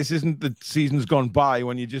 This isn't the season's gone by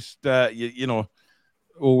when you just, we're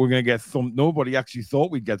going to get thumped. Nobody actually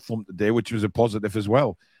thought we'd get thumped today, which was a positive as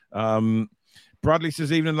well. Bradley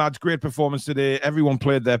says, evening, lads, great performance today. Everyone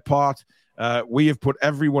played their part. We have put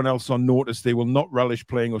everyone else on notice. They will not relish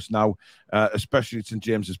playing us now, especially at St.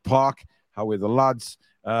 James's Park. How are the lads?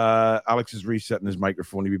 Alex is resetting his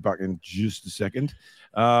microphone. He'll be back in just a second.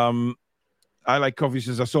 I Like Coffee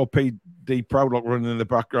says, I saw PD Proudlock running in the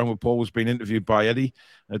background where Paul was being interviewed by Eddie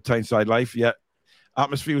at Tyneside Life. Yeah.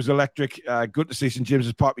 Atmosphere was electric. Good to see St.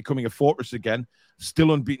 James's Park becoming a fortress again.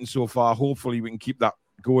 Still unbeaten so far. Hopefully we can keep that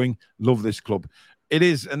going. Love this club. It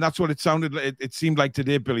is, and that's what it sounded like. It seemed like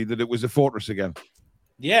today, Billy, that it was a fortress again.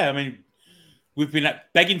 Yeah, I mean, we've been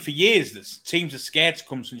begging for years that teams are scared to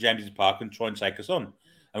come to St. James's Park and try and take us on.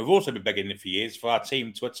 And we've also been begging it for years for our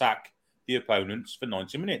team to attack the opponents for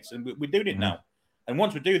 90 minutes. And we're doing it now. And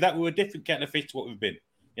once we do that, we're a different kettle of fish to what we've been.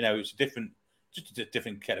 It's just a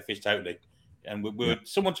different kettle of fish totally. And we're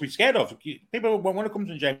someone to be scared of. People want to come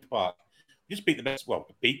to James Park. We just beat the best. Well,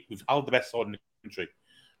 we've held the best side in the country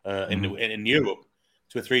in Europe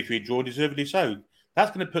to a 3-3 draw, deservedly so.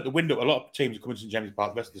 That's going to put the window up a lot of teams coming to James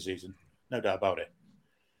Park the rest of the season. No doubt about it.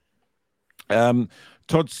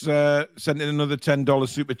 Todd's sent in another $10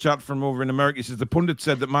 super chat from over in America. He says, the pundit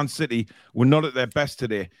said that Man City were not at their best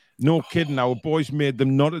today. No kidding, our boys made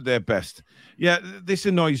them not at their best. Yeah, this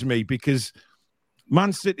annoys me because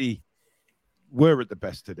Man City were at the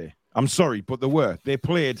best today. I'm sorry, but they were. They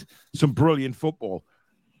played some brilliant football.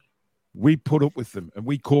 We put up with them and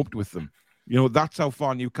we coped with them. That's how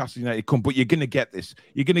far Newcastle United come. But you're going to get this.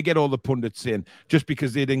 You're going to get all the pundits saying, just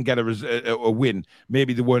because they didn't get a win,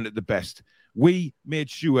 maybe they weren't at the best. We made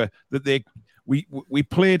sure that we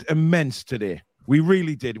played immense today. We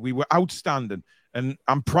really did. We were outstanding. And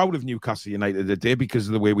I'm proud of Newcastle United today because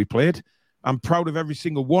of the way we played. I'm proud of every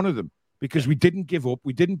single one of them because we didn't give up.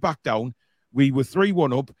 We didn't back down. We were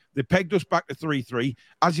 3-1 up. They pegged us back to 3-3.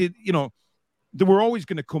 They were always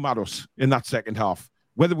going to come at us in that second half.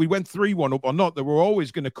 Whether we went 3-1 up or not, they were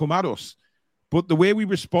always going to come at us. But the way we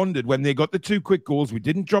responded when they got the 2 quick goals, we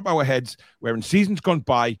didn't drop our heads, where in seasons gone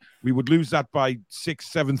by, we would lose that by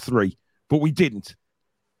 6-7-3. But we didn't.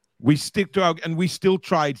 We stick to and we still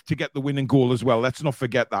tried to get the winning goal as well. Let's not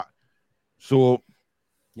forget that. So,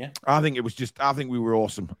 yeah, I think we were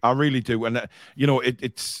awesome. I really do. And,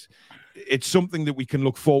 it's something that we can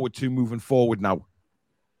look forward to moving forward now.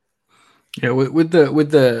 Yeah, with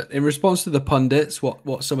the in response to the pundits,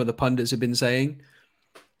 what some of the pundits have been saying,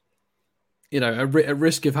 a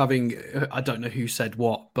risk of having, I don't know who said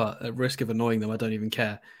what, but a risk of annoying them, I don't even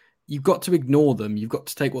care. You've got to ignore them. You've got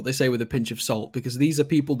to take what they say with a pinch of salt because these are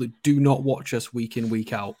people that do not watch us week in,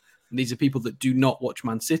 week out. And these are people that do not watch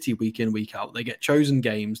Man City week in, week out. They get chosen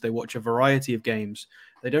games. They watch a variety of games.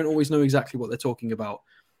 They don't always know exactly what they're talking about.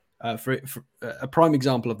 For a prime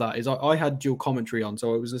example of that is I had dual commentary on,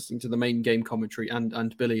 so I was listening to the main game commentary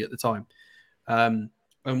and Billy at the time. And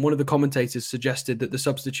one of the commentators suggested that the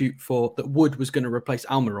substitute that Wood was going to replace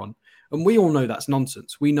Almiron. And we all know that's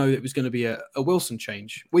nonsense. We know it was going to be a Wilson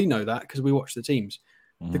change. We know that because we watch the teams.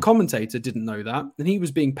 The commentator didn't know that, and he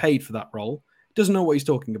was being paid for that role. Doesn't know what he's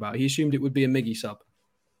talking about. He assumed it would be a Miggy sub.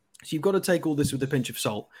 So you've got to take all this with a pinch of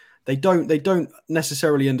salt. They don't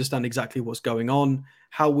necessarily understand exactly what's going on,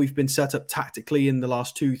 how we've been set up tactically in the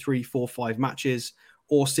last 2, 3, 4, 5 matches,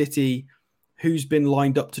 or City, who's been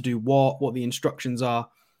lined up to do what the instructions are.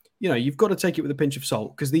 You've got to take it with a pinch of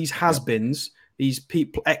salt because these has-beens, these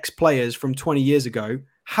people, ex-players from 20 years ago,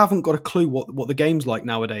 haven't got a clue what the game's like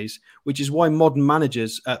nowadays, which is why modern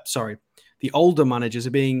managers, the older managers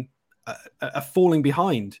are falling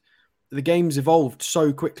behind. The game's evolved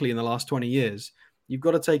so quickly in the last 20 years. You've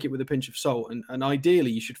got to take it with a pinch of salt. And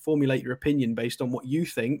ideally, you should formulate your opinion based on what you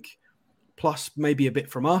think, plus maybe a bit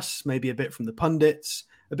from us, maybe a bit from the pundits,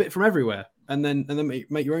 a bit from everywhere, and then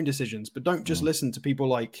make your own decisions. But don't just listen to people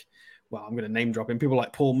like, well, I'm going to name drop him, people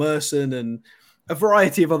like Paul Merson and a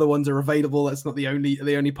variety of other ones are available. That's not the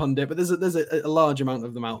only pundit, but there's a large amount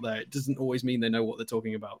of them out there. It doesn't always mean they know what they're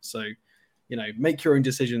talking about. So, make your own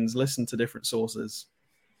decisions, listen to different sources.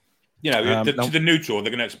 To the neutral, they're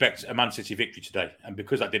going to expect a Man City victory today. And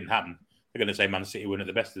because that didn't happen, they're going to say Man City weren't at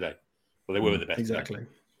the best today. Well, they were at the best exactly. today.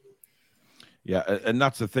 Yeah, and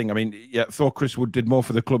that's the thing. I mean, I thought Chris Wood did more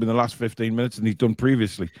for the club in the last 15 minutes than he's done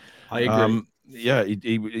previously. I agree.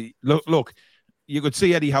 He look, you could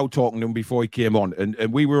see Eddie Howe talking to him before he came on,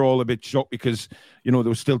 and we were all a bit shocked because, there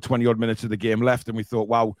was still 20-odd minutes of the game left, and we thought,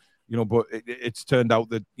 wow, but it's turned out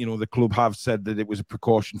that, the club have said that it was a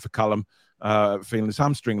precaution for Callum feeling his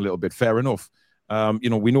hamstring a little bit. Fair enough.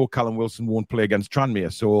 We know Callum Wilson won't play against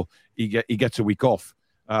Tranmere, so he gets a week off.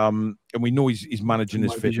 And we know he's managing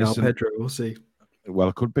his fitness. Pedro, we'll see. Well,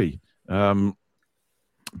 it could be. But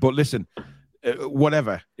listen,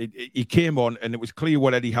 whatever. He came on, and it was clear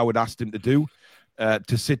what Eddie Howe had asked him to do,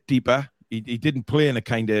 to sit deeper. He didn't play in a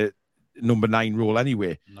kind of number 9 role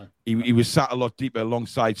anyway. No. He was sat a lot deeper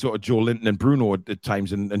alongside sort of Joe Linton and Bruno at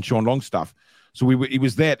times and Sean Longstaff. So he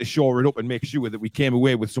was there to shore it up and make sure that we came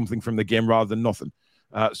away with something from the game rather than nothing.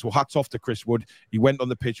 So hats off to Chris Wood. He went on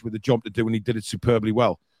the pitch with a job to do, and he did it superbly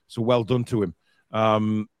well. So well done to him.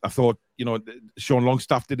 I thought, Sean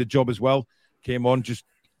Longstaff did a job as well. Came on, just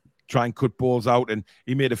try and cut balls out, and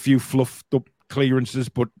he made a few fluffed up clearances,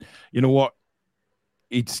 but you know what?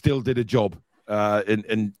 He still did a job.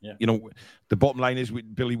 The bottom line is, we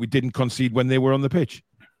didn't concede when they were on the pitch.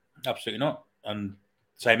 Absolutely not. And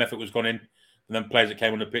same effort was gone in And then players that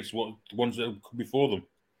came on the pitch, the ones that come before them.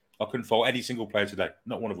 I couldn't fault any single player today.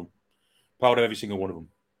 Not one of them. Proud of every single one of them.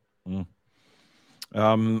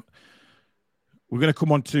 We're going to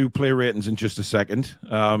come on to player ratings in just a second,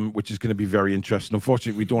 which is going to be very interesting.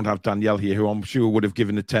 Unfortunately, we don't have Danielle here, who I'm sure would have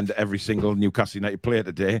given a 10 to every single Newcastle United player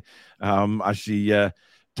today, as she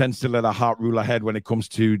tends to let her heart rule ahead when it comes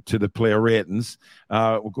to the player ratings.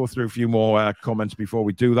 We'll go through a few more comments before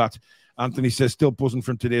we do that. Anthony says, still buzzing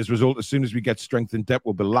from today's result. As soon as we get strength in depth,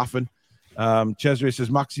 we'll be laughing. Cesare says,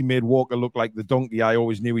 Maxi made Walker look like the donkey I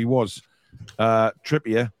always knew he was.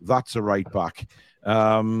 Trippier, that's a right back.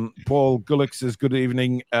 Paul Gullick says, good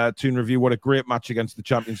evening, Toon Review. What a great match against the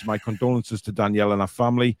champions. My condolences to Danielle and her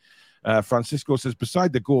family. Francisco says,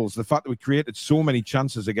 beside the goals, the fact that we created so many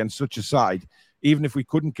chances against such a side, even if we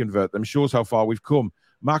couldn't convert them, shows how far we've come.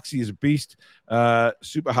 Maxi is a beast.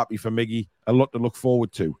 Super happy for Miggy. A lot to look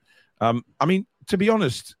forward to. I mean, to be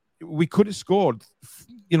honest, we could have scored,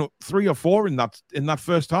 3 or 4 in that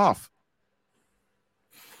first half.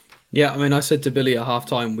 Yeah, I mean, I said to Billy at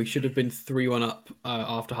halftime, we should have been 3-1 up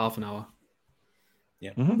after half an hour.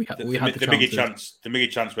 Yeah, we had the Miggy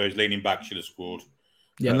chance where he was leaning back should have scored.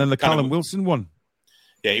 Yeah, and then the Callum Wilson one.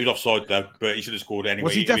 Yeah, he was offside though, but he should have scored anyway.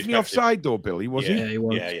 Was he definitely offside though, Billy? Was he? Yeah, he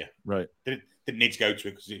was. Yeah. Right. Didn't need to go to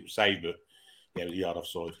it because it was saved, but yeah, it was a yard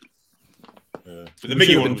offside. But the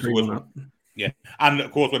Miggy one was the worst one. Yeah, and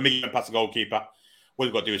of course when Miggy went past the goalkeeper, what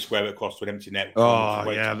you've got to do is square it across to an empty net. Oh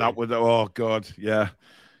yeah, that would. Oh god, yeah.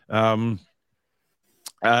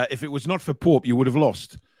 If it was not for Pope, you would have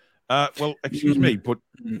lost. Well, excuse me, but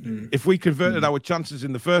if we converted our chances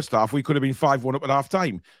in the first half, we could have been 5-1 up at half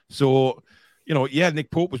time. So,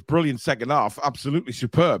 Nick Pope was brilliant second half, absolutely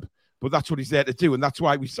superb. But that's what he's there to do, and that's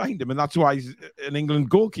why we signed him, and that's why he's an England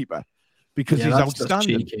goalkeeper, because he's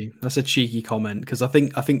outstanding. That's cheeky. That's a cheeky comment, because I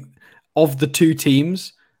think of the two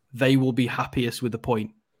teams, they will be happiest with the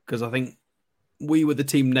point, because I think we were the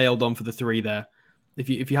team nailed on for the 3 there.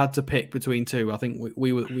 If you had to pick between two, I think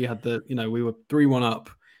we had we were 3-1 up.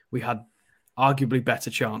 We had arguably better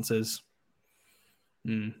chances.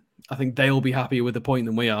 I think they'll be happier with the point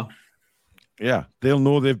than we are. Yeah, they'll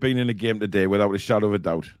know they've been in a game today without a shadow of a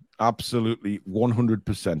doubt. Absolutely,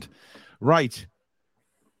 100%. Right,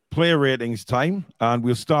 player ratings time, and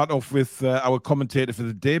we'll start off with our commentator for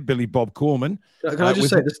the day, Billy Bob Coleman. Can I just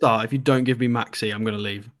say at the start, if you don't give me Maxi, I'm going to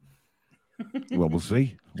leave. Well, we'll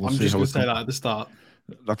see. I'm just going to say that at the start.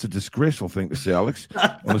 That's a disgraceful thing to say, Alex,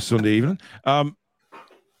 on a Sunday evening.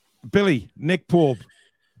 Billy, Nick Pope.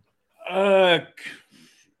 Yeah,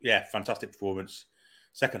 fantastic performance.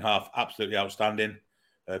 Second half, absolutely outstanding.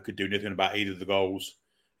 Could do nothing about either of the goals.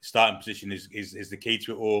 Starting position is the key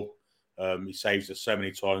to it all. He saves us so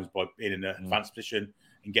many times by being in an advanced position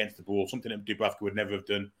and getting to the ball, something that Dubravka would never have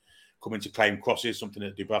done. Coming to claim crosses, something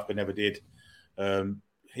that Dubravka never did.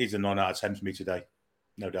 He's a 9 out of 10 for me today.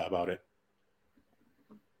 No doubt about it.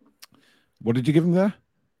 What did you give him there?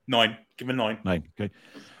 9. Give him a 9. 9, okay.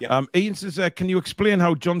 Yeah. Ian says, can you explain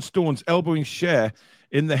how John Stones elbowing Cher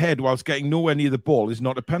in the head whilst getting nowhere near the ball is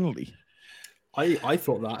not a penalty? I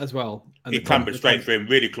thought that as well. And he clambered straight through him,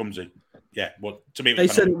 really clumsy. Yeah, well, to me, they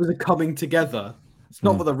said it was a coming together. It's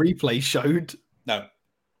not what the replay showed. No,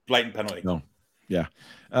 blatant penalty. No, yeah.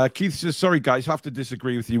 Keith says, sorry, guys, have to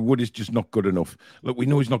disagree with you. Wood is just not good enough. Look, we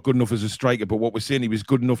know he's not good enough as a striker, but what we're saying, he was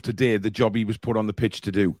good enough today, the job he was put on the pitch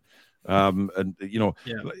to do.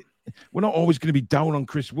 We're not always going to be down on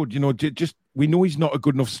Chris Wood. Just we know he's not a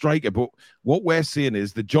good enough striker, but what we're saying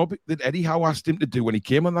is the job that Eddie Howe asked him to do when he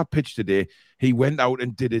came on that pitch today, he went out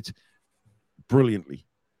and did it brilliantly.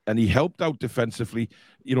 And he helped out defensively.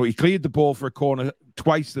 He cleared the ball for a corner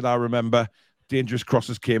twice that I remember. Dangerous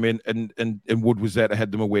crosses came in and Wood was there to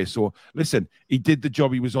head them away. So, listen, he did the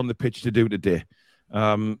job he was on the pitch to do today.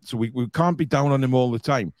 So we can't be down on him all the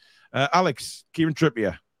time. Alex, Kieran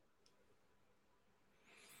Trippier.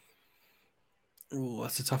 Oh,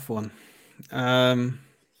 that's a tough one. I'm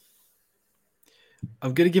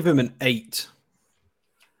going to give him an 8.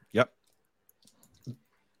 Yep.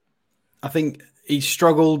 I think he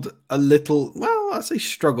struggled a little. Well, I say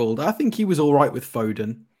struggled. I think he was all right with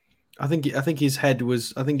Foden. I think his head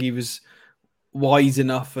was. I think he was wise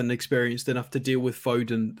enough and experienced enough to deal with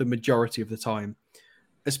Foden the majority of the time,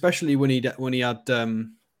 especially when he had.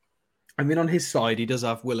 On his side, he does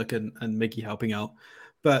have Willock and Miggy helping out.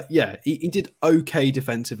 But yeah, he did okay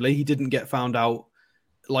defensively. He didn't get found out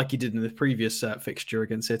like he did in the previous fixture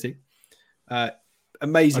against City.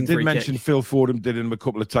 Amazing. I did mention Phil Foden did him a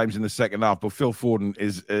couple of times in the second half, but Phil Foden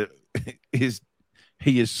is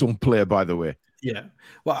some player, by the way. Yeah,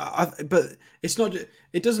 well, but it's not.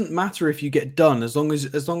 It doesn't matter if you get done as long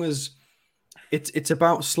as it's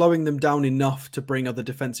about slowing them down enough to bring other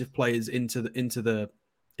defensive players into the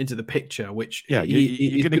picture. Which you're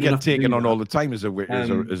going to get taken on all the time as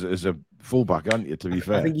a fullback, aren't you? To be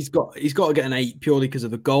fair, I think he's got to get an 8 purely because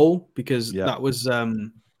of the goal. Because that was,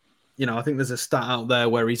 I think there's a stat out there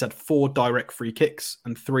where he's had 4 direct free kicks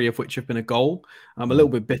and 3 of which have been a goal. I'm a little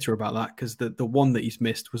bit bitter about that because the one that he's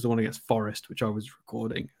missed was the one against Forest, which I was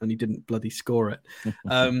recording, and he didn't bloody score it.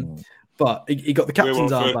 But he got the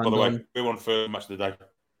captain's armband on. We won third match of the day.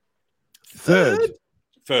 Third?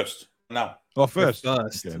 First. No. Oh, first.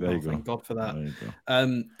 Okay, there you go. Thank God for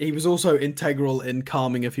that. He was also integral in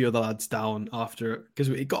calming a few of the lads down after, because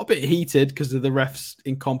it got a bit heated because of the refs'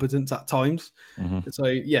 incompetence at times. So,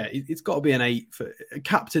 yeah, it's got to be an 8 for a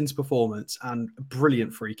captain's performance and a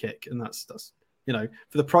brilliant free kick. And that's for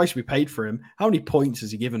the price we paid for him, how many points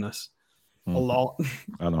has he given us? A lot.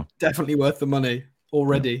 I know. Definitely worth the money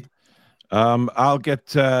already. I'll get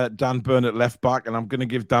Dan Burn at left back, and I'm going to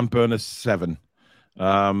give Dan Burn a 7.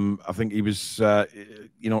 I think he was,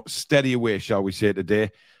 steady away, shall we say, today.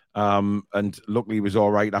 And luckily he was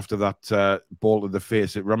all right after that ball to the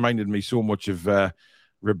face. It reminded me so much of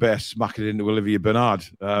Robert smacking into Olivier Bernard.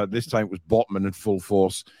 This time it was Botman in full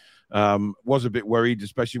force. Was a bit worried,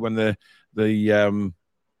 especially when they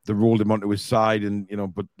rolled him onto his side, and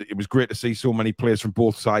but it was great to see so many players from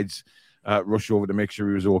both sides rush over to make sure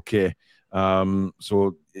he was okay. But I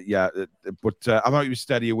thought he was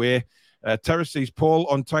steady away. Terraces Paul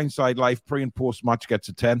on Tyneside Live pre and post match gets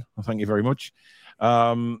a 10. Thank you very much.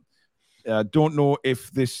 Don't know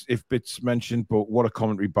if Bits mentioned, but what a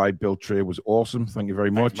commentary by Bill Trey was awesome. Thank you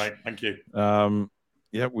very much. Thanks, mate. Thank you.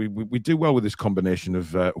 We do well with this combination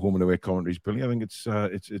of home and away commentaries, Billy. I think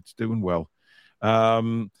it's doing well.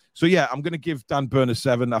 I'm going to give Dan Burn a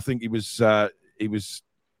 7. I think he was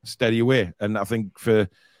steady away, and I think for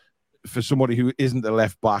somebody who isn't a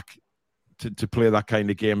left back to play that kind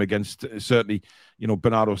of game against certainly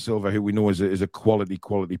Bernardo Silva, who we know is a quality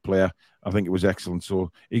player, I think it was excellent.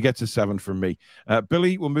 So he gets a 7 from me.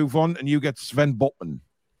 Billy, we'll move on, and you get Sven Botman.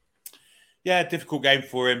 Yeah, difficult game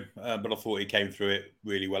for him, but I thought he came through it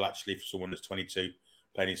really well, actually, for someone that's 22,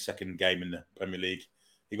 playing his second game in the Premier League.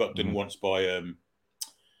 He got done once by the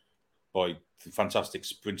fantastic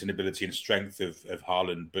sprinting ability and strength of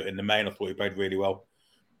Haaland, but in the main, I thought he played really well.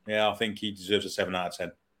 Yeah, I think he deserves a 7 out of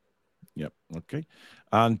 10. Yep. Okay.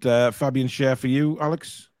 And Fabian Schär for you,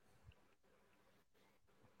 Alex?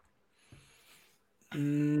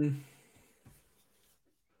 I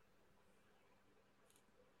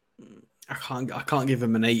can't give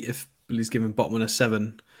him an 8 if Billy's giving Botman a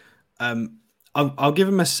 7. I'll give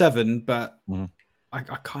him a 7, but I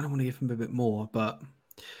kind of want to give him a bit more, but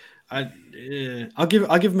I'll give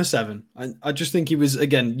him a 7. I just think he was,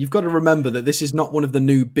 again, you've got to remember that this is not one of the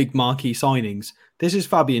new big marquee signings. This is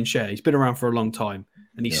Fabian Schär. He's been around for a long time,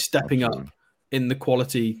 and he's stepping up in the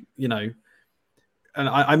quality, And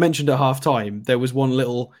I mentioned at half time, there was one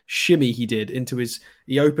little shimmy he did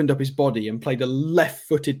he opened up his body and played a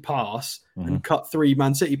left-footed pass and cut 3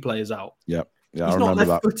 Man City players out. Yeah, he's I not remember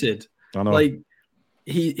left-footed. That. I know.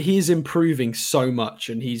 He is improving so much,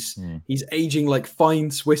 and he's aging like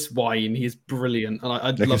fine Swiss wine. He's brilliant, and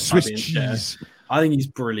I love Swiss Fabian cheese. Schär. I think he's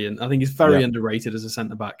brilliant. I think he's very underrated as a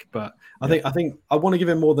centre back, but I think I want to give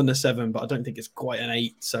him more than a 7, but I don't think it's quite an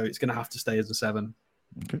 8, so it's going to have to stay as a 7.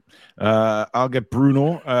 Okay, I'll get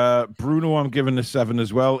Bruno. Bruno, I'm giving a 7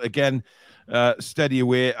 as well. Again, steady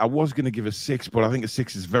away. I was going to give a 6, but I think a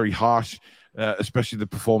 6 is very harsh, especially the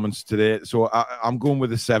performance today. So I'm going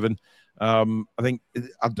with a 7. I think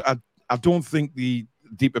I don't think the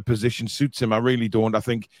deeper position suits him. I really don't. I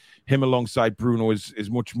think him alongside Bruno is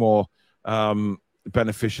much more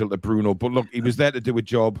beneficial to Bruno. But look, he was there to do a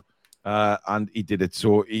job, and he did it.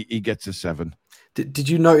 So he gets a 7. Did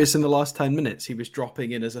you notice in the last 10 minutes he was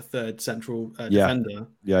dropping in as a third central defender?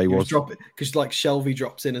 Yeah, he was dropping because like Shelvey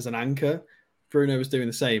drops in as an anchor. Bruno was doing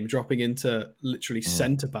the same, dropping into literally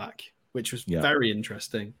centre back, which was very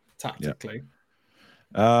interesting tactically.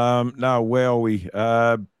 Now where are we?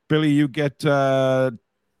 Billy, you get Joe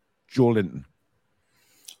Linton.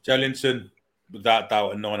 Joe Linton, without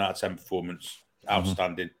doubt, a 9 out of 10 performance.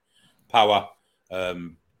 Outstanding. Power,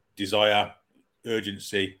 desire,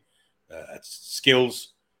 urgency,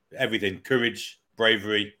 skills, everything. Courage,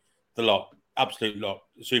 bravery, the lot. Absolute lot.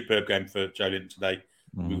 Superb game for Joe Linton today.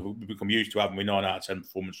 We've become used to having a 9 out of 10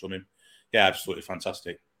 performance from him. Yeah, I just thought it was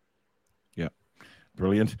fantastic. Yeah,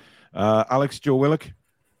 brilliant. Alex, Joe Willock?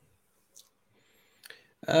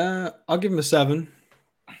 I'll give him a 7.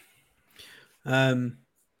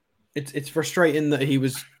 It's frustrating that he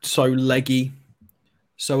was so leggy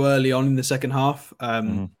so early on in the second half.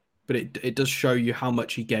 But it does show you how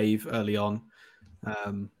much he gave early on.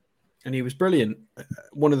 And he was brilliant.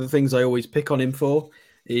 One of the things I always pick on him for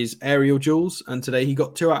is aerial duels, and today he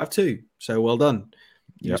got 2 out of 2. So well done.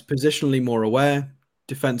 He was positionally more aware,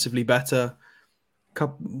 defensively better,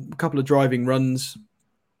 couple of driving runs.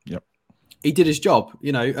 Yep. He did his job,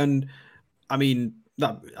 and I mean,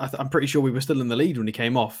 I'm pretty sure we were still in the lead when he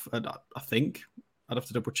came off. I think I'd have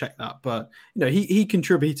to double check that, but he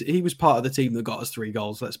contributed. He was part of the team that got us 3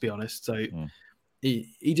 goals. Let's be honest. So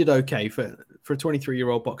he did okay for a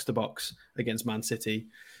 23-year-old box to box against Man City.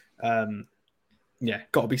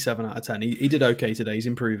 Got to be 7 out of 10. He did okay today. He's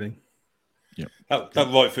improving. Yeah, that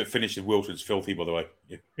right foot finish of Wilson's filthy, by the way.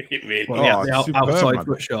 It really. The outside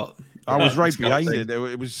foot shot. I was right behind it.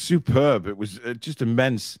 It was superb. It was just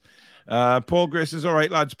immense. Paul Gray says, "All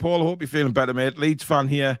right, lads. Paul, I hope you're feeling better, mate. Leeds fan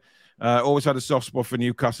here. Always had a soft spot for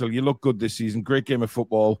Newcastle. You look good this season. Great game of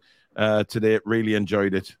football today. Really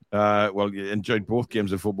enjoyed it. You enjoyed both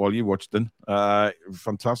games of football. You watched them.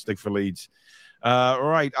 Fantastic for Leeds. All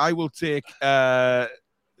right, I will take.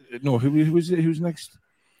 Who's next?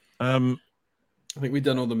 I think we've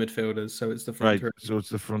done all the midfielders, so it's the front three. So it's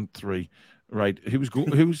the front 3. Right. Who's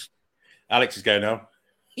Alex is going now.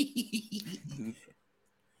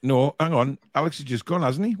 No, hang on. Alex has just gone,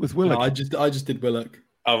 hasn't he? With Willock. No, I just did Willock.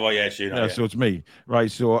 Oh well, yeah, sure. Yeah, so it's me.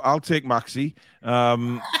 Right. So I'll take Maxi.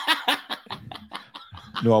 No,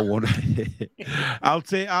 I won't. I'll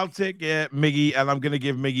take Miggy, and I'm going to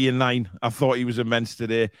give Miggy a 9. I thought he was immense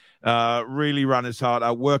today. Really ran his heart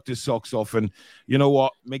out, worked his socks off, and you know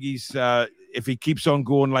what, Miggy's if he keeps on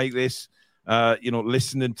going like this,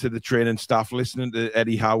 listening to the training staff, listening to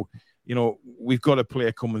Eddie Howe, we've got a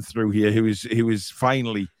player coming through here who is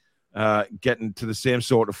finally getting to the same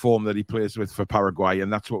sort of form that he plays with for Paraguay,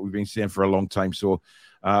 and that's what we've been saying for a long time. So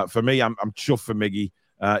for me, I'm chuffed for Miggy.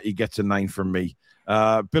 He gets a 9 from me.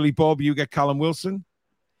 Billy Bob, you get Callum Wilson?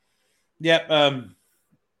 Yeah,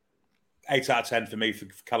 8 out of 10 for me for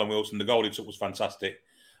Callum Wilson. The goal he took was fantastic.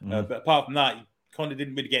 But apart from that, he kind of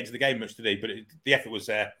didn't really get into the game much today, but the effort was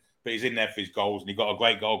there. But he's in there for his goals, and he got a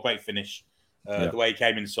great goal, great finish. The way he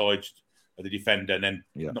came inside the defender and then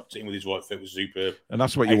knocked it in with his right foot was superb. And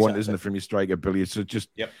that's what you want, isn't it, from your striker, Billy? So just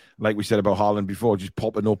like we said about Haaland before, just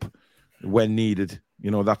popping up when needed.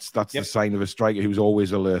 That's the sign of a striker who's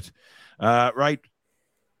always alert. Right.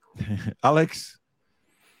 Alex?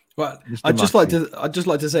 Well, I'd just like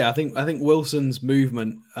to say I think Wilson's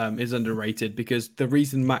movement is underrated, because the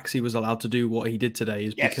reason Maxi was allowed to do what he did today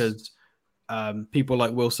is because people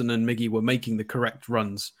like Wilson and Miggy were making the correct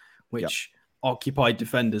runs, which occupied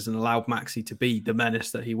defenders and allowed Maxi to be the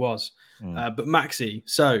menace that he was. But Maxi,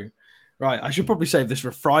 I should probably save this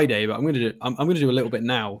for Friday, but I'm going to do a little bit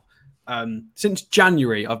now. Since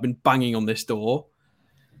January, I've been banging on this door.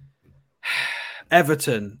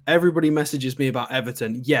 Everton. Everybody messages me about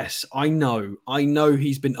Everton. Yes, I know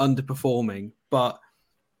he's been underperforming, but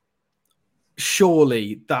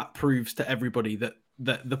surely that proves to everybody that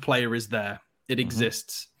the player is there. It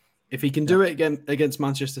exists. If he can do it again against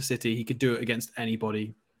Manchester City, he could do it against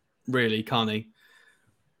anybody, really, can't he?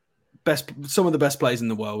 Some of the best players in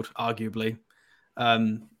the world, arguably.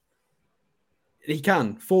 He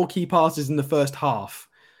can. 4 key passes in the first half,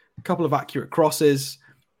 a couple of accurate crosses.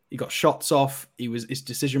 He got shots off. His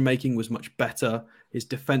decision making was much better. His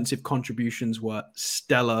defensive contributions were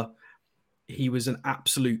stellar. He was an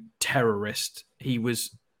absolute terrorist. He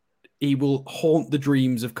will haunt the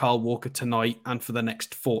dreams of Kyle Walker tonight and for the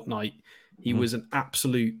next fortnight. He was an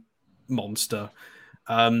absolute monster.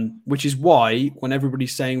 Which is why when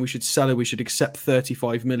everybody's saying we should sell it, we should accept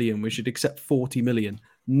 35 million, we should accept 40 million.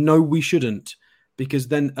 No, we shouldn't, because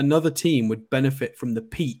then another team would benefit from the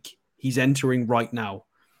peak he's entering right now.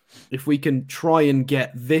 If we can try and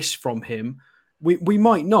get this from him, we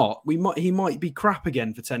might not. He might be crap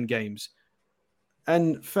again for 10 games.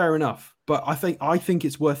 And fair enough. But I think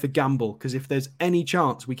it's worth a gamble, because if there's any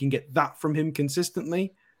chance we can get that from him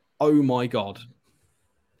consistently, oh my God.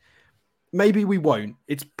 Maybe we won't.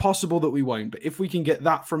 It's possible that we won't. But if we can get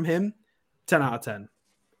that from him, 10 out of 10.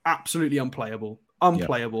 Absolutely unplayable.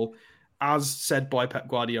 Unplayable. As said by Pep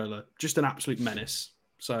Guardiola. Just an absolute menace.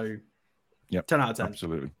 So... 10 out of 10.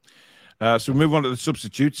 Absolutely. So we move on to the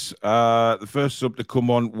substitutes. The first sub to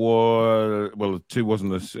come on was, 2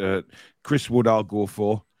 wasn't this. Chris Wood I'll go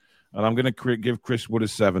for. And I'm going to give Chris Wood a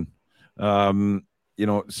 7.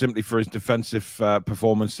 Simply for his defensive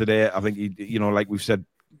performance today. I think he, like we've said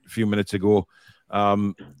a few minutes ago,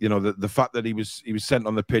 the fact that he was sent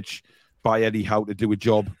on the pitch by Eddie Howe to do a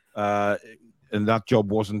job, and that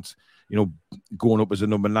job wasn't, going up as a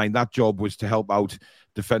number 9. That job was to help out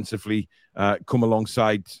defensively, come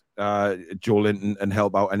alongside Joe Linton and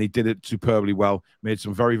help out, and he did it superbly well. Made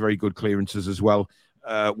some very, very good clearances as well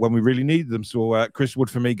when we really needed them. So Chris Wood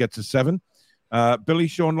for me gets a 7. Billy,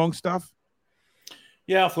 Sean Longstaff.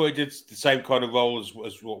 Yeah, I thought he did the same kind of role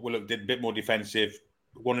as what Willock did, a bit more defensive.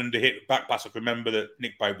 Wanting to hit back pass. I can remember that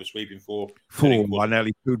Nick Pope was sweeping for. I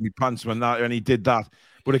nearly pooed me pants when he did that.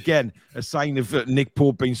 But again, a sign of Nick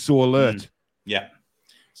Pope being so alert. Yeah,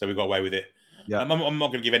 so we got away with it. Yeah, I'm not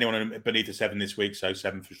going to give anyone beneath a 7 this week, so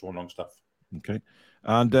 7 for Sean Longstaff. Okay,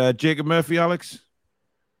 and Jacob Murphy, Alex.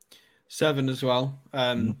 7 as well.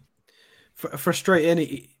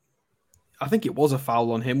 Frustrating. I think it was a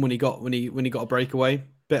foul on him when he got a breakaway.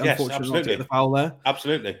 Bit unfortunate not to get the foul there.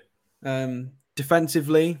 Absolutely.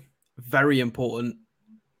 Defensively, very important.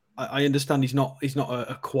 I understand he's not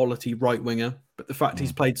a quality right winger, but the fact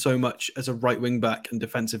he's played so much as a right wing back and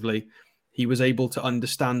defensively, he was able to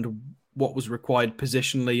understand what was required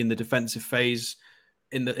positionally in the defensive phase.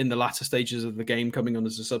 In the latter stages of the game, coming on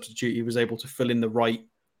as a substitute, he was able to fill in the right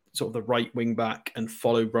wing back and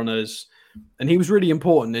follow runners, and he was really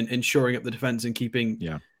important in shoring up the defense and keeping,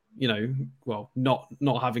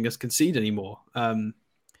 not having us concede anymore.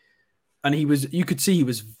 And you could see he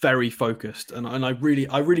was very focused, and I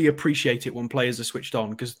really appreciate it when players are switched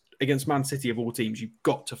on, because against Man City of all teams, you've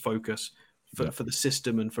got to focus for the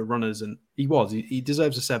system and for runners, and he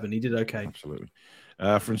deserves a 7. He did okay. Absolutely.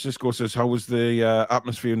 Francisco says, how was the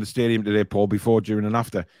atmosphere in the stadium today, Paul, before, during and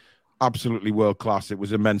after? Absolutely world class. It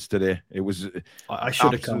was immense today. It was. I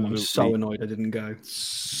should have come. I'm so annoyed I didn't go.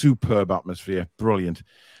 Superb atmosphere. Brilliant.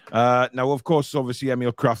 Now, of course, obviously,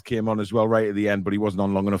 Emil Kraft came on as well right at the end, but he wasn't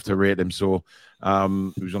on long enough to rate him. So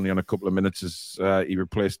he was only on a couple of minutes as he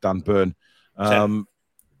replaced Dan Burn. Now,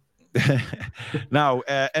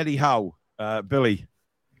 Eddie Howe, Billy.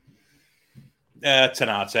 10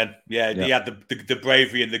 out of 10. Yeah, he had the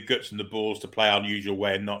bravery and the guts and the balls to play our unusual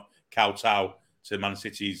way and not kowtow to Man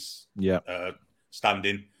City's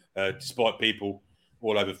standing, despite people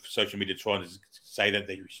all over social media trying to say that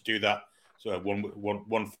they should do that. So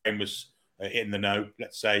one famous in the know,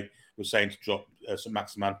 let's say, was saying to drop St.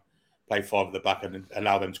 Maximin, play 5 at the back and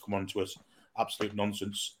allow them to come on to us. Absolute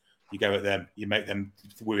nonsense. You go at them, you make them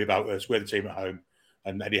worry about us. We're the team at home.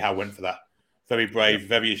 And Eddie Howe went for that. Very brave,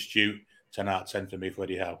 very astute. 10 out of 10 for me for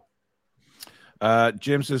Eddie Howe.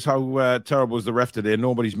 James says, how terrible was the ref today?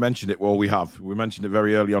 Nobody's mentioned it. Well, we have. We mentioned it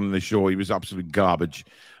very early on in the show. He was absolute garbage.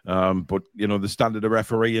 But, the standard of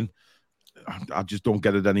refereeing, I just don't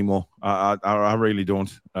get it anymore. I really don't.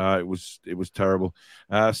 It was terrible.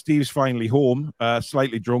 Steve's finally home,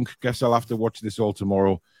 slightly drunk. Guess I'll have to watch this all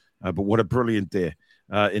tomorrow. But what a brilliant day.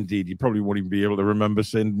 Indeed. You probably won't even be able to remember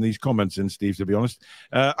sending these comments in, Steve, to be honest.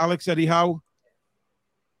 Alex, Eddie Howe?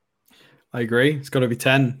 I agree. It's got to be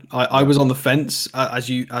 10. I was on the fence, as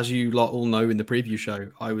you lot all know in the preview show.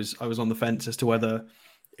 I was on the fence as to whether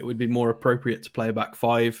it would be more appropriate to play a back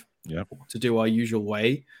 5 to do our usual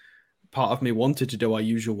way. Part of me wanted to do our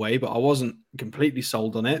usual way, but I wasn't completely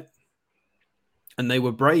sold on it. And they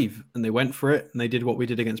were brave, and they went for it, and they did what we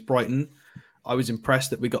did against Brighton. I was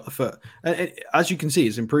impressed that we got the foot. As you can see,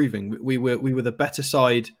 it's improving. We were the better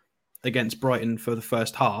side against Brighton for the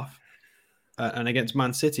first half. And against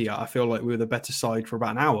Man City, I feel like we were the better side for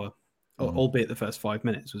about an hour, albeit the first 5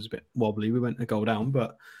 minutes was a bit wobbly. We went a goal down,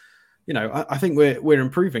 but I think we're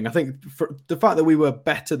improving. I think for the fact that we were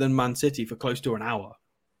better than Man City for close to an hour,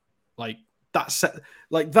 like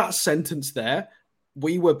that sentence there,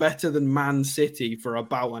 we were better than Man City for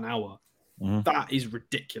about an hour. That is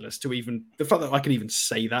ridiculous. The fact that I can even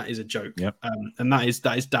say that is a joke. Yep. And that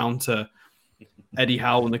is down to Eddie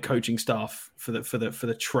Howe and the coaching staff for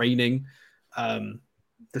the training. The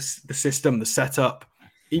system, the setup.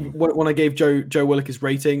 Even when I gave Joe Willock his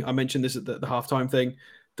rating, I mentioned this at the halftime thing.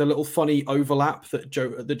 The little funny overlap that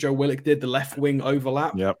Joe Willock did, the left wing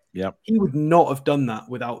overlap. Yep. He would not have done that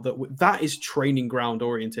without that. That is training ground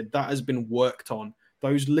oriented. That has been worked on.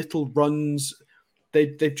 Those little runs,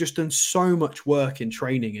 they've just done so much work in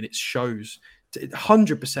training, and it shows.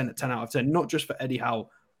 100% at 10 out of 10. Not just for Eddie Howe,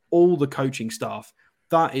 all the coaching staff.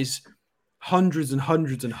 That is hundreds and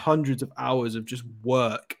hundreds and hundreds of hours of just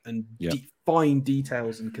work and fine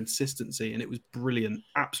details and consistency. And it was brilliant.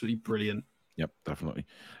 Absolutely brilliant. Yep, definitely.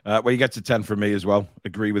 Well, you get to 10 from me as well.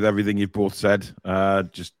 Agree with everything you've both said.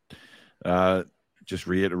 Just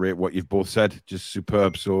reiterate what you've both said. Just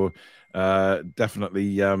superb. So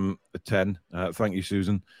definitely a 10. Thank you,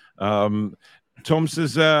 Susan. Tom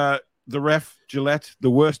says the ref, Gillette, the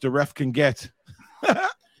worst a ref can get.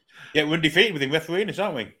 Yeah, we're defeated with him refereeing us,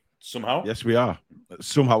 aren't we? Somehow. Yes, we are.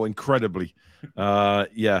 Somehow, incredibly.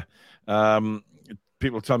 People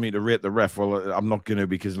tell me to rate the ref. Well, I'm not going to,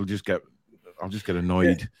 because I'll I'll just get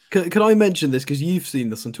annoyed. Can I mention this because you've seen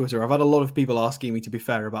this on Twitter? I've had a lot of people asking me, to be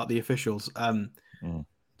fair, about the officials.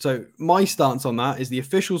 So my stance on that is the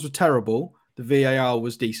officials were terrible. The VAR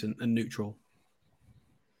was decent and neutral.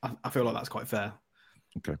 I feel like that's quite fair.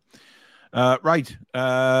 Okay. Right.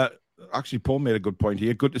 Actually, Paul made a good point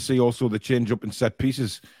here. Good to see also the change up in set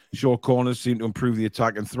pieces. Short corners seem to improve the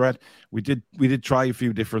attacking threat. We did try a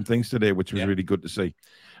few different things today, which was really good to see.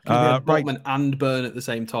 We had Botman and Burn at the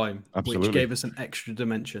same time, Absolutely. which gave us an extra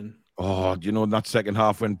dimension. Oh, you know, in that second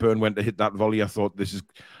half when Burn went to hit that volley, I thought this is,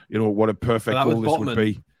 you know, what a perfect goal this would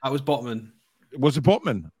be. That was Botman. Was it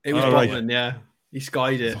Botman? It was Botman, yeah. He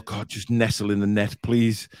skied it. Oh, God, just nestle in the net,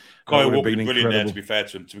 please. Kyle Walker been brilliant there, to be fair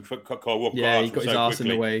to him. Kyle Walker, he got his arse in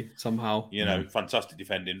the way somehow. You know, fantastic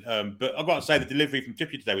defending. But I've got to say the delivery from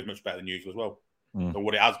Trippier today was much better than usual as well. Or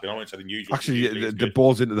what it has been. I won't say than usual. Actually, the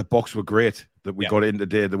balls into the box were great that we got in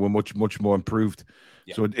today. They were much, much more improved.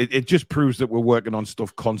 Yeah. So it just proves that we're working on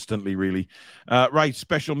stuff constantly, really. Right,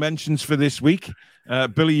 special mentions for this week.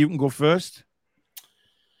 Billy, you can go first.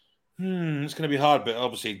 It's going to be hard, but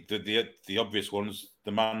obviously the obvious ones,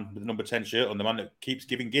 the man with the number 10 shirt on, the man that keeps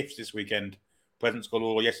giving gifts this weekend. Presents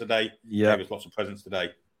galore yesterday. Yeah. Gave us lots of presents today.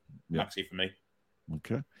 Yeah. Maxi for me.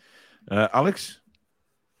 Okay. Alex?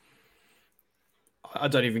 I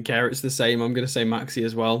don't even care. It's the same. I'm going to say Maxi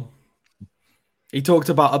as well. He talked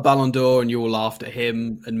about a Ballon d'Or and you all laughed at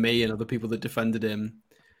him and me and other people that defended him.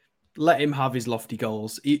 Let him have his lofty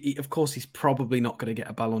goals. Of course, he's probably not going to get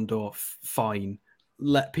a Ballon d'Or. Fine.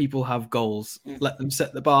 Let people have goals. Let them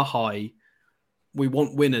set the bar high. We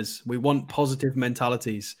want winners. We want positive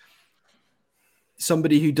mentalities.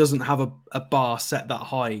 Somebody who doesn't have a bar set that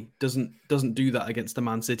high doesn't do that against the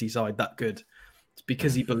Man City side that good. It's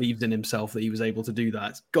because he believed in himself that he was able to do that.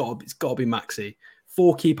 It's got to be Maxi.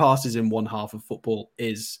 4 key passes in one half of football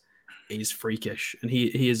is freakish, and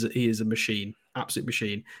he is a machine, absolute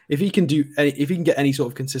machine. If he can get any sort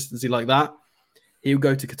of consistency like that, he'll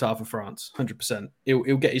go to Qatar for France, 100%.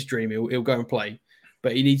 He'll get his dream. He'll go and play,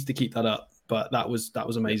 but he needs to keep that up. But that was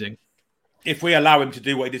amazing. If we allow him to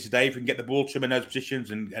do what he did today, if we can get the ball to him in those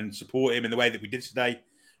positions and support him in the way that we did today,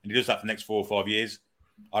 and he does that for the next 4 or 5 years,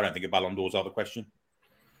 I don't think a Ballon d'Or's out of the question.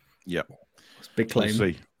 Yeah, it's a big claim.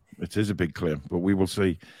 We'll see. It is a big claim, but we will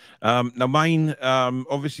see. Now, mine,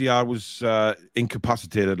 obviously, I was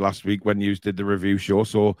incapacitated last week when you did the review show,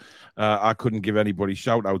 so I couldn't give anybody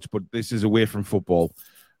shout-outs, but this is away from football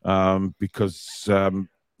because,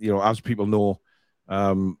 as people know,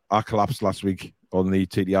 I collapsed last week on the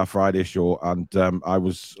TDR Friday show, and I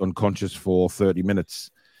was unconscious for 30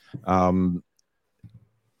 minutes.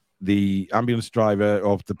 The ambulance driver,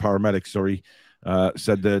 of the paramedic,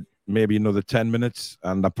 said that maybe another 10 minutes,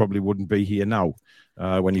 and I probably wouldn't be here now.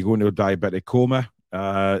 When you go into a diabetic coma,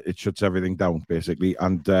 it shuts everything down, basically.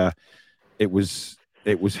 And it was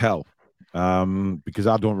hell because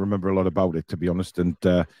I don't remember a lot about it, to be honest. And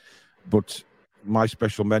but my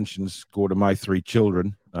special mentions go to my 3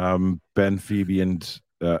 children, Ben, Phoebe, and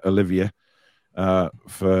Olivia,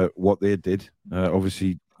 for what they did.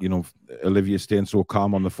 Obviously, Olivia staying so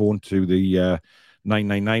calm on the phone to the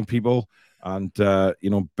 999 people. And,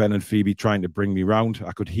 Ben and Phoebe trying to bring me round.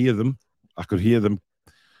 I could hear them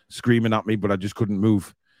screaming at me, but I just couldn't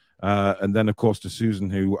move. And then, of course, to Susan,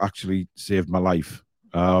 who actually saved my life.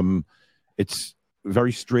 It's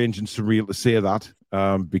very strange and surreal to say that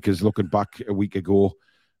because looking back a week ago,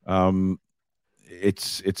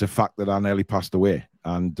 it's a fact that I nearly passed away.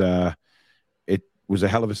 And it was a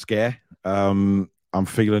hell of a scare. I'm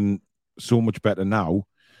feeling so much better now.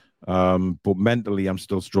 But mentally, I'm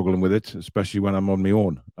still struggling with it, especially when I'm on my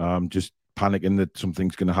own. Just panicking that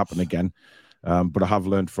something's going to happen again. But I have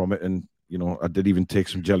learned from it. And, I did even take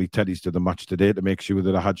some jelly teddies to the match today to make sure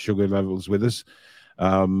that I had sugar levels with us.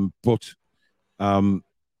 But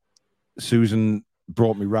Susan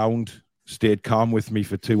brought me round, stayed calm with me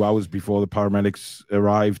for 2 hours before the paramedics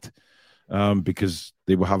arrived because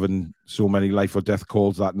they were having so many life or death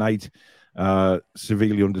calls that night.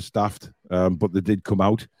 Severely understaffed, but they did come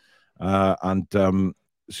out. And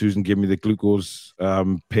Susan gave me the glucose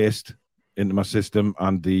paste into my system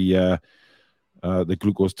and the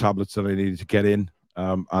glucose tablets that I needed to get in,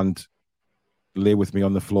 and lay with me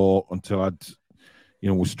on the floor until I'd,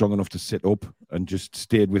 was strong enough to sit up, and just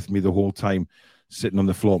stayed with me the whole time, sitting on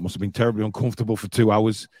the floor. It must have been terribly uncomfortable for 2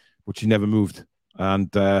 hours, but she never moved. And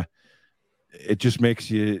it just makes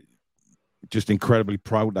you just incredibly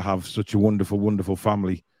proud to have such a wonderful, wonderful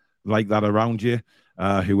family like that around you,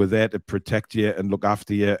 who are there to protect you and look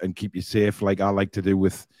after you and keep you safe, like I like to do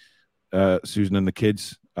with Susan and the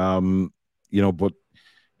kids. But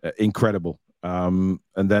incredible. And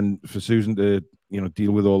then for Susan to,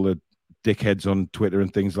 deal with all the dickheads on Twitter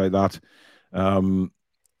and things like that.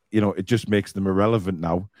 It just makes them irrelevant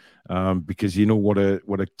now, because you know what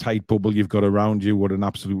a tight bubble you've got around you, what an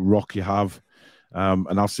absolute rock you have.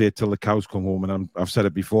 And I'll say it till the cows come home. And I've said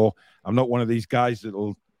it before. I'm not one of these guys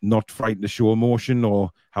that'll not frighten to show emotion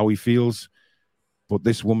or how he feels. But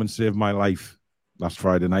this woman saved my life last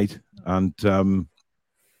Friday night. And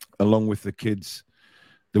along with the kids,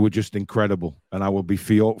 they were just incredible. And I will be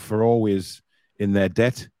for always in their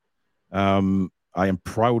debt. I am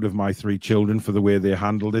proud of my 3 children for the way they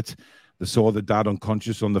handled it. They saw the dad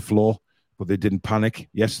unconscious on the floor, but they didn't panic.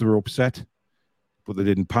 Yes, they were upset, but they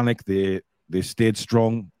didn't panic. They stayed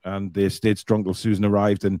strong, and they stayed strong till Susan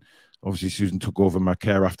arrived. And obviously Susan took over my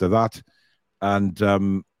care after that. And,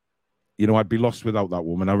 I'd be lost without that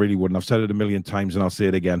woman. I really wouldn't. I've said it a million times, and I'll say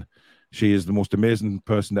it again. She is the most amazing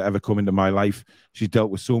person to ever come into my life. She's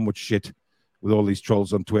dealt with so much shit with all these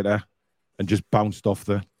trolls on Twitter and just bounced off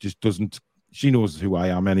the, just doesn't. She knows who I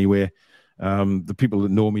am anyway. The people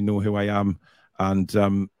that know me know who I am. And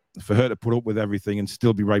for her to put up with everything and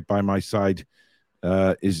still be right by my side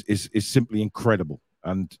is simply incredible.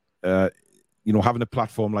 And, having a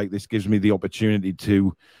platform like this gives me the opportunity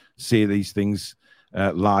to say these things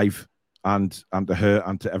live and to her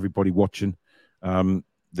and to everybody watching.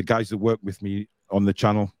 The guys that work with me on the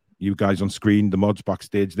channel, you guys on screen, the mods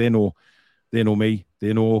backstage, they know me.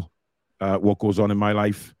 They know what goes on in my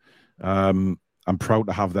life. I'm proud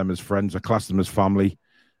to have them as friends. I class them as family.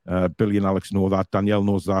 Billy and Alex know that. Danielle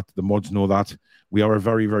knows that. The mods know that. We are a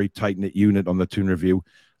very, very tight-knit unit on the Toon Review.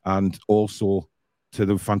 And also to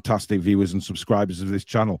the fantastic viewers and subscribers of this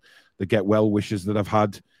channel, that get well wishes that I've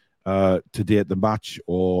had today at the match,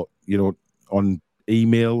 or, on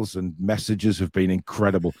emails and messages have been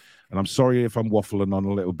incredible. And I'm sorry if I'm waffling on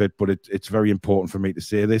a little bit, but it's very important for me to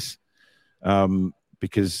say this,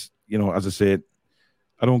 because, as I say,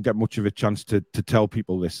 I don't get much of a chance to tell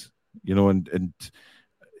people this, and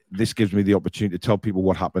this gives me the opportunity to tell people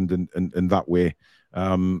what happened in that way.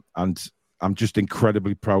 And I'm just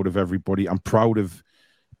incredibly proud of everybody. I'm proud of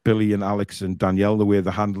Billy and Alex and Danielle, the way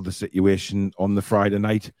they handled the situation on the Friday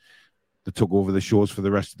night. They took over the shows for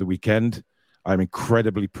the rest of the weekend. I'm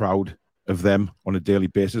incredibly proud of them on a daily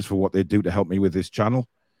basis for what they do to help me with this channel.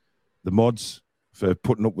 The mods for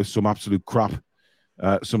putting up with some absolute crap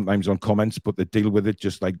sometimes on comments, but they deal with it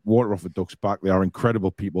just like water off a duck's back. They are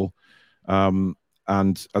incredible people. And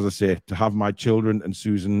as I say, to have my children and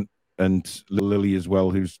Susan and Lily as well,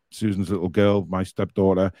 who's Susan's little girl, my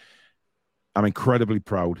stepdaughter, I'm incredibly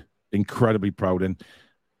proud. And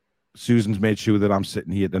Susan's made sure that I'm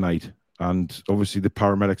sitting here tonight. And obviously the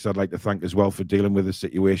paramedics I'd like to thank as well for dealing with the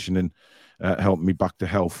situation and helping me back to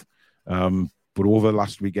health. But over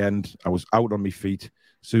last weekend, I was out on my feet.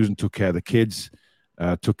 Susan took care of the kids,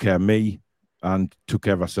 took care of me, and took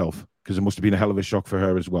care of herself, because it must have been a hell of a shock for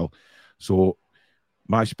her as well. So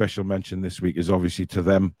my special mention this week is obviously to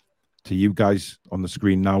them, to you guys on the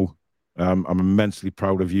screen now. I'm immensely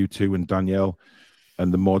proud of you two and Danielle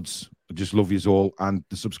and the mods. I just love you all, and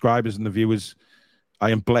the subscribers and the viewers. I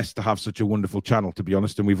am blessed to have such a wonderful channel, to be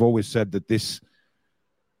honest. And we've always said that this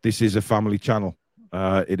is a family channel.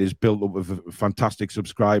 It is built up of fantastic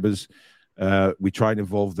subscribers. We try and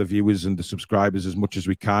involve the viewers and the subscribers as much as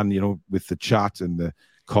we can, with the chat and the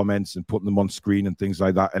comments and putting them on screen and things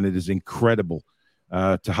like that. And it is incredible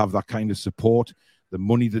to have that kind of support. The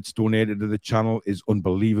money that's donated to the channel is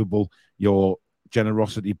unbelievable. Your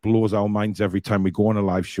generosity blows our minds every time we go on a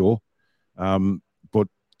live show. But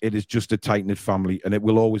it is just a tight-knit family, and it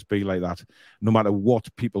will always be like that. No matter what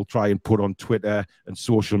people try and put on Twitter and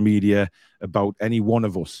social media about any one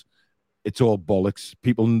of us, it's all bollocks.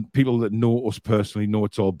 People that know us personally know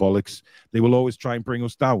it's all bollocks. They will always try and bring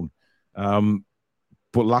us down.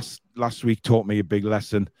 But last week taught me a big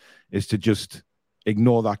lesson, is to just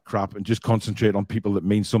ignore that crap and just concentrate on people that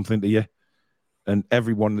mean something to you. And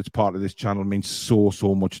everyone that's part of this channel means so,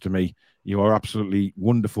 so much to me. You are absolutely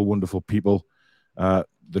wonderful, wonderful people.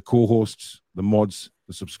 The co-hosts, the mods,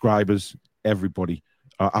 the subscribers, everybody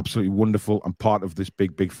are absolutely wonderful and part of this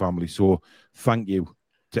big, big family. So thank you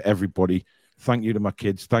to everybody. Thank you to my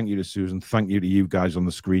kids. Thank you to Susan. Thank you to you guys on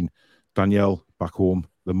the screen. Danielle, back home,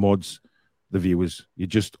 the mods, the viewers. You're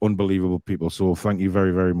just unbelievable people. So thank you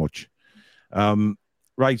very, very much.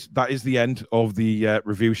 Right, that is the end of the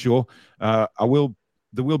review show. There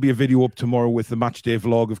will be a video up tomorrow with the match day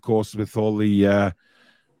vlog, of course, with all the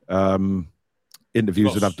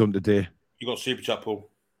interviews that I've done today. You got super chat,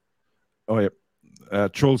 Paul. Oh yeah,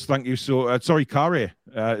 trolls. Thank you. So sorry, Kari.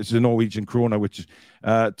 It's a Norwegian krona, which is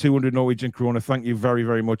 200 Norwegian krona. Thank you very,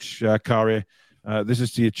 very much, Kari. This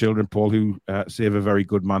is to your children, Paul, who save a very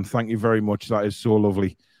good man. Thank you very much. That is so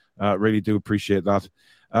lovely. Really do appreciate that.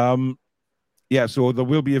 So there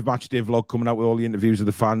will be a match day vlog coming out with all the interviews of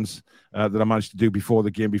the fans that I managed to do before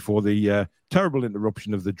the game, before the terrible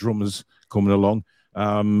interruption of the drummers coming along,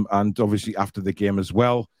 and obviously after the game as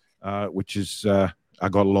well, which is I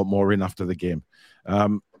got a lot more in after the game.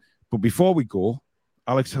 But before we go,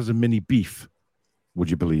 Alex has a mini beef. Would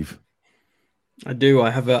you believe? I do. I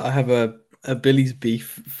have a Billy's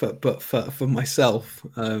beef, for myself.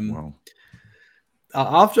 Wow.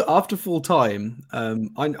 After full time,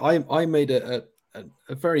 I made a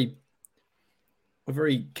very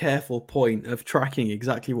careful point of tracking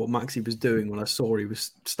exactly what Maxi was doing when I saw he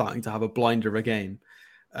was starting to have a blinder of a game,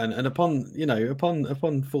 and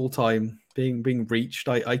upon full time being reached,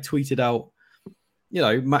 I tweeted out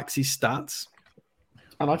Maxi's stats.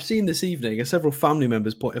 And I've seen this evening, as several family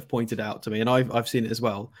members have pointed out to me, and I've seen it as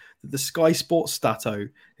well, that the Sky Sports Stato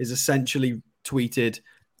is essentially tweeted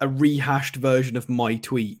a rehashed version of my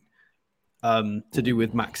tweet to do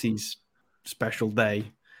with Maxi's special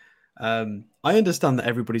day. I understand that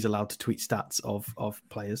everybody's allowed to tweet stats of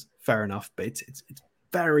players, fair enough, but it's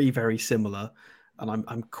very, very similar, and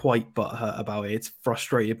I'm quite butthurt about it. It's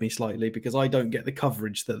frustrated me slightly because I don't get the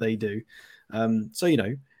coverage that they do.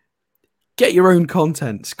 Get your own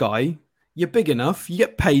content, Sky. You're big enough. You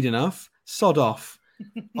get paid enough. Sod off.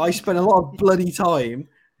 I spend a lot of bloody time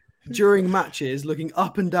during matches looking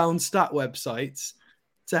up and down stat websites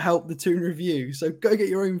to help the Toon Review. So go get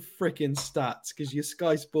your own freaking stats because you're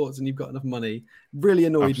Sky Sports and you've got enough money. Really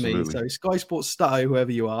annoyed me. So Sky Sports Stato,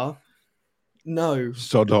 whoever you are, no.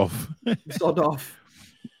 Sod off. Sod off.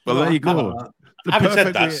 Well, there you go. Having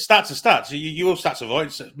said that, stats are stats. Your stats are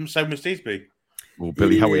right. So must these be. Well,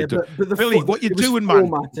 Billy, how are you doing? Billy, what you doing,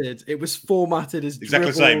 man? It was formatted as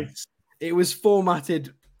exactly the same. It was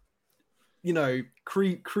formatted,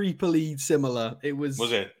 creepily similar. It was.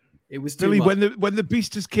 Was it? It was Billy. much. When the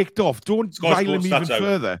beast is kicked off, don't rile him even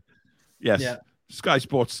further. Yes. Yeah. Sky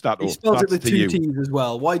Sports Stato. He spells it with two T's as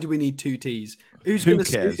well. Why do we need two T's? Who's going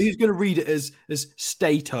to read it as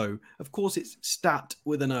Stato? Of course, it's stat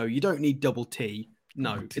with an O. You don't need double T.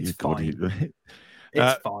 No, it's fine.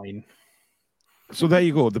 It's fine. So there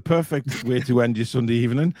you go. The perfect way to end your Sunday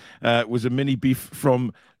evening was a mini beef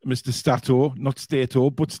from Mr. Stato, not Stato,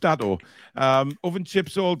 but Stato. Oven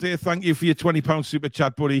chips all day. Thank you for your £20 super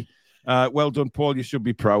chat, buddy. Well done, Paul. You should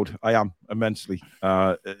be proud. I am immensely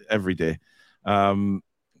every day. Those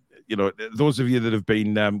of you that have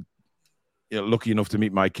been lucky enough to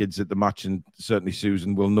meet my kids at the match, and certainly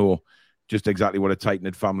Susan will know just exactly what a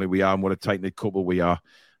tight-knit family we are and what a tight-knit couple we are.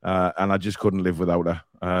 And I just couldn't live without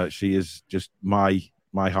her. She is just my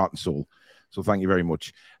heart and soul. So thank you very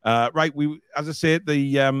much. Right, as I said,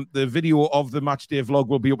 the video of the match day vlog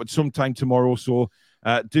will be up at some time tomorrow. So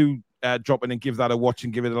do drop in and give that a watch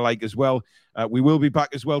and give it a like as well. We will be back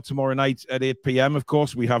as well tomorrow night at 8 p.m. Of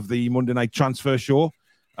course, we have the Monday night transfer show.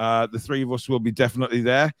 The three of us will be definitely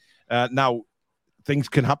there. Now, things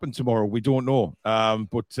can happen tomorrow. We don't know,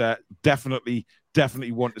 but definitely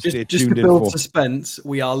want to stay tuned in. Just to build suspense,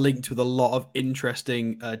 we are linked with a lot of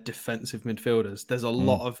interesting defensive midfielders. There's a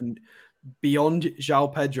lot of, beyond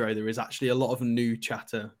João Pedro, there is actually a lot of new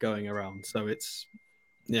chatter going around. So it's,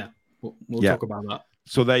 we'll talk about that.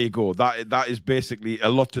 So there you go. That is basically a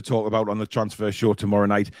lot to talk about on the transfer show tomorrow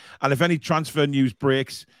night. And if any transfer news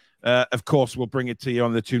breaks, of course, we'll bring it to you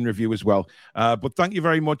on the Toon Review as well. But thank you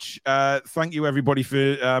very much. Thank you, everybody,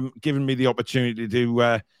 for giving me the opportunity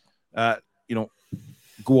to,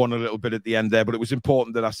 go on a little bit at the end there. But it was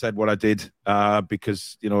important that I said what I did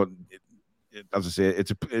because, as I say,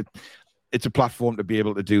 it's a platform to be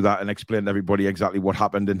able to do that and explain to everybody exactly what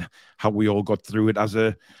happened and how we all got through it as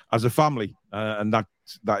a family. And that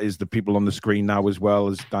is the people on the screen now, as well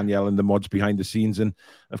as Danielle and the mods behind the scenes, and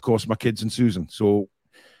of course my kids and Susan. So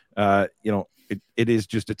it is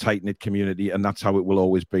just a tight-knit community, and that's how it will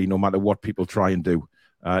always be. No matter what people try and do,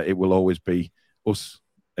 it will always be us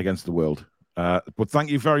against the world. But thank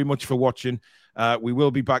you very much for watching. We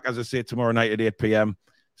will be back, as I say, tomorrow night at 8 p.m.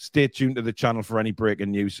 Stay tuned to the channel for any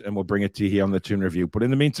breaking news, and we'll bring it to you here on the Toon Review. But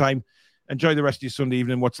in the meantime, enjoy the rest of your Sunday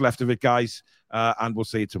evening, what's left of it, guys, and we'll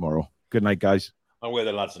see you tomorrow. Good night, guys. And we're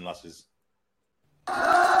the lads and lasses.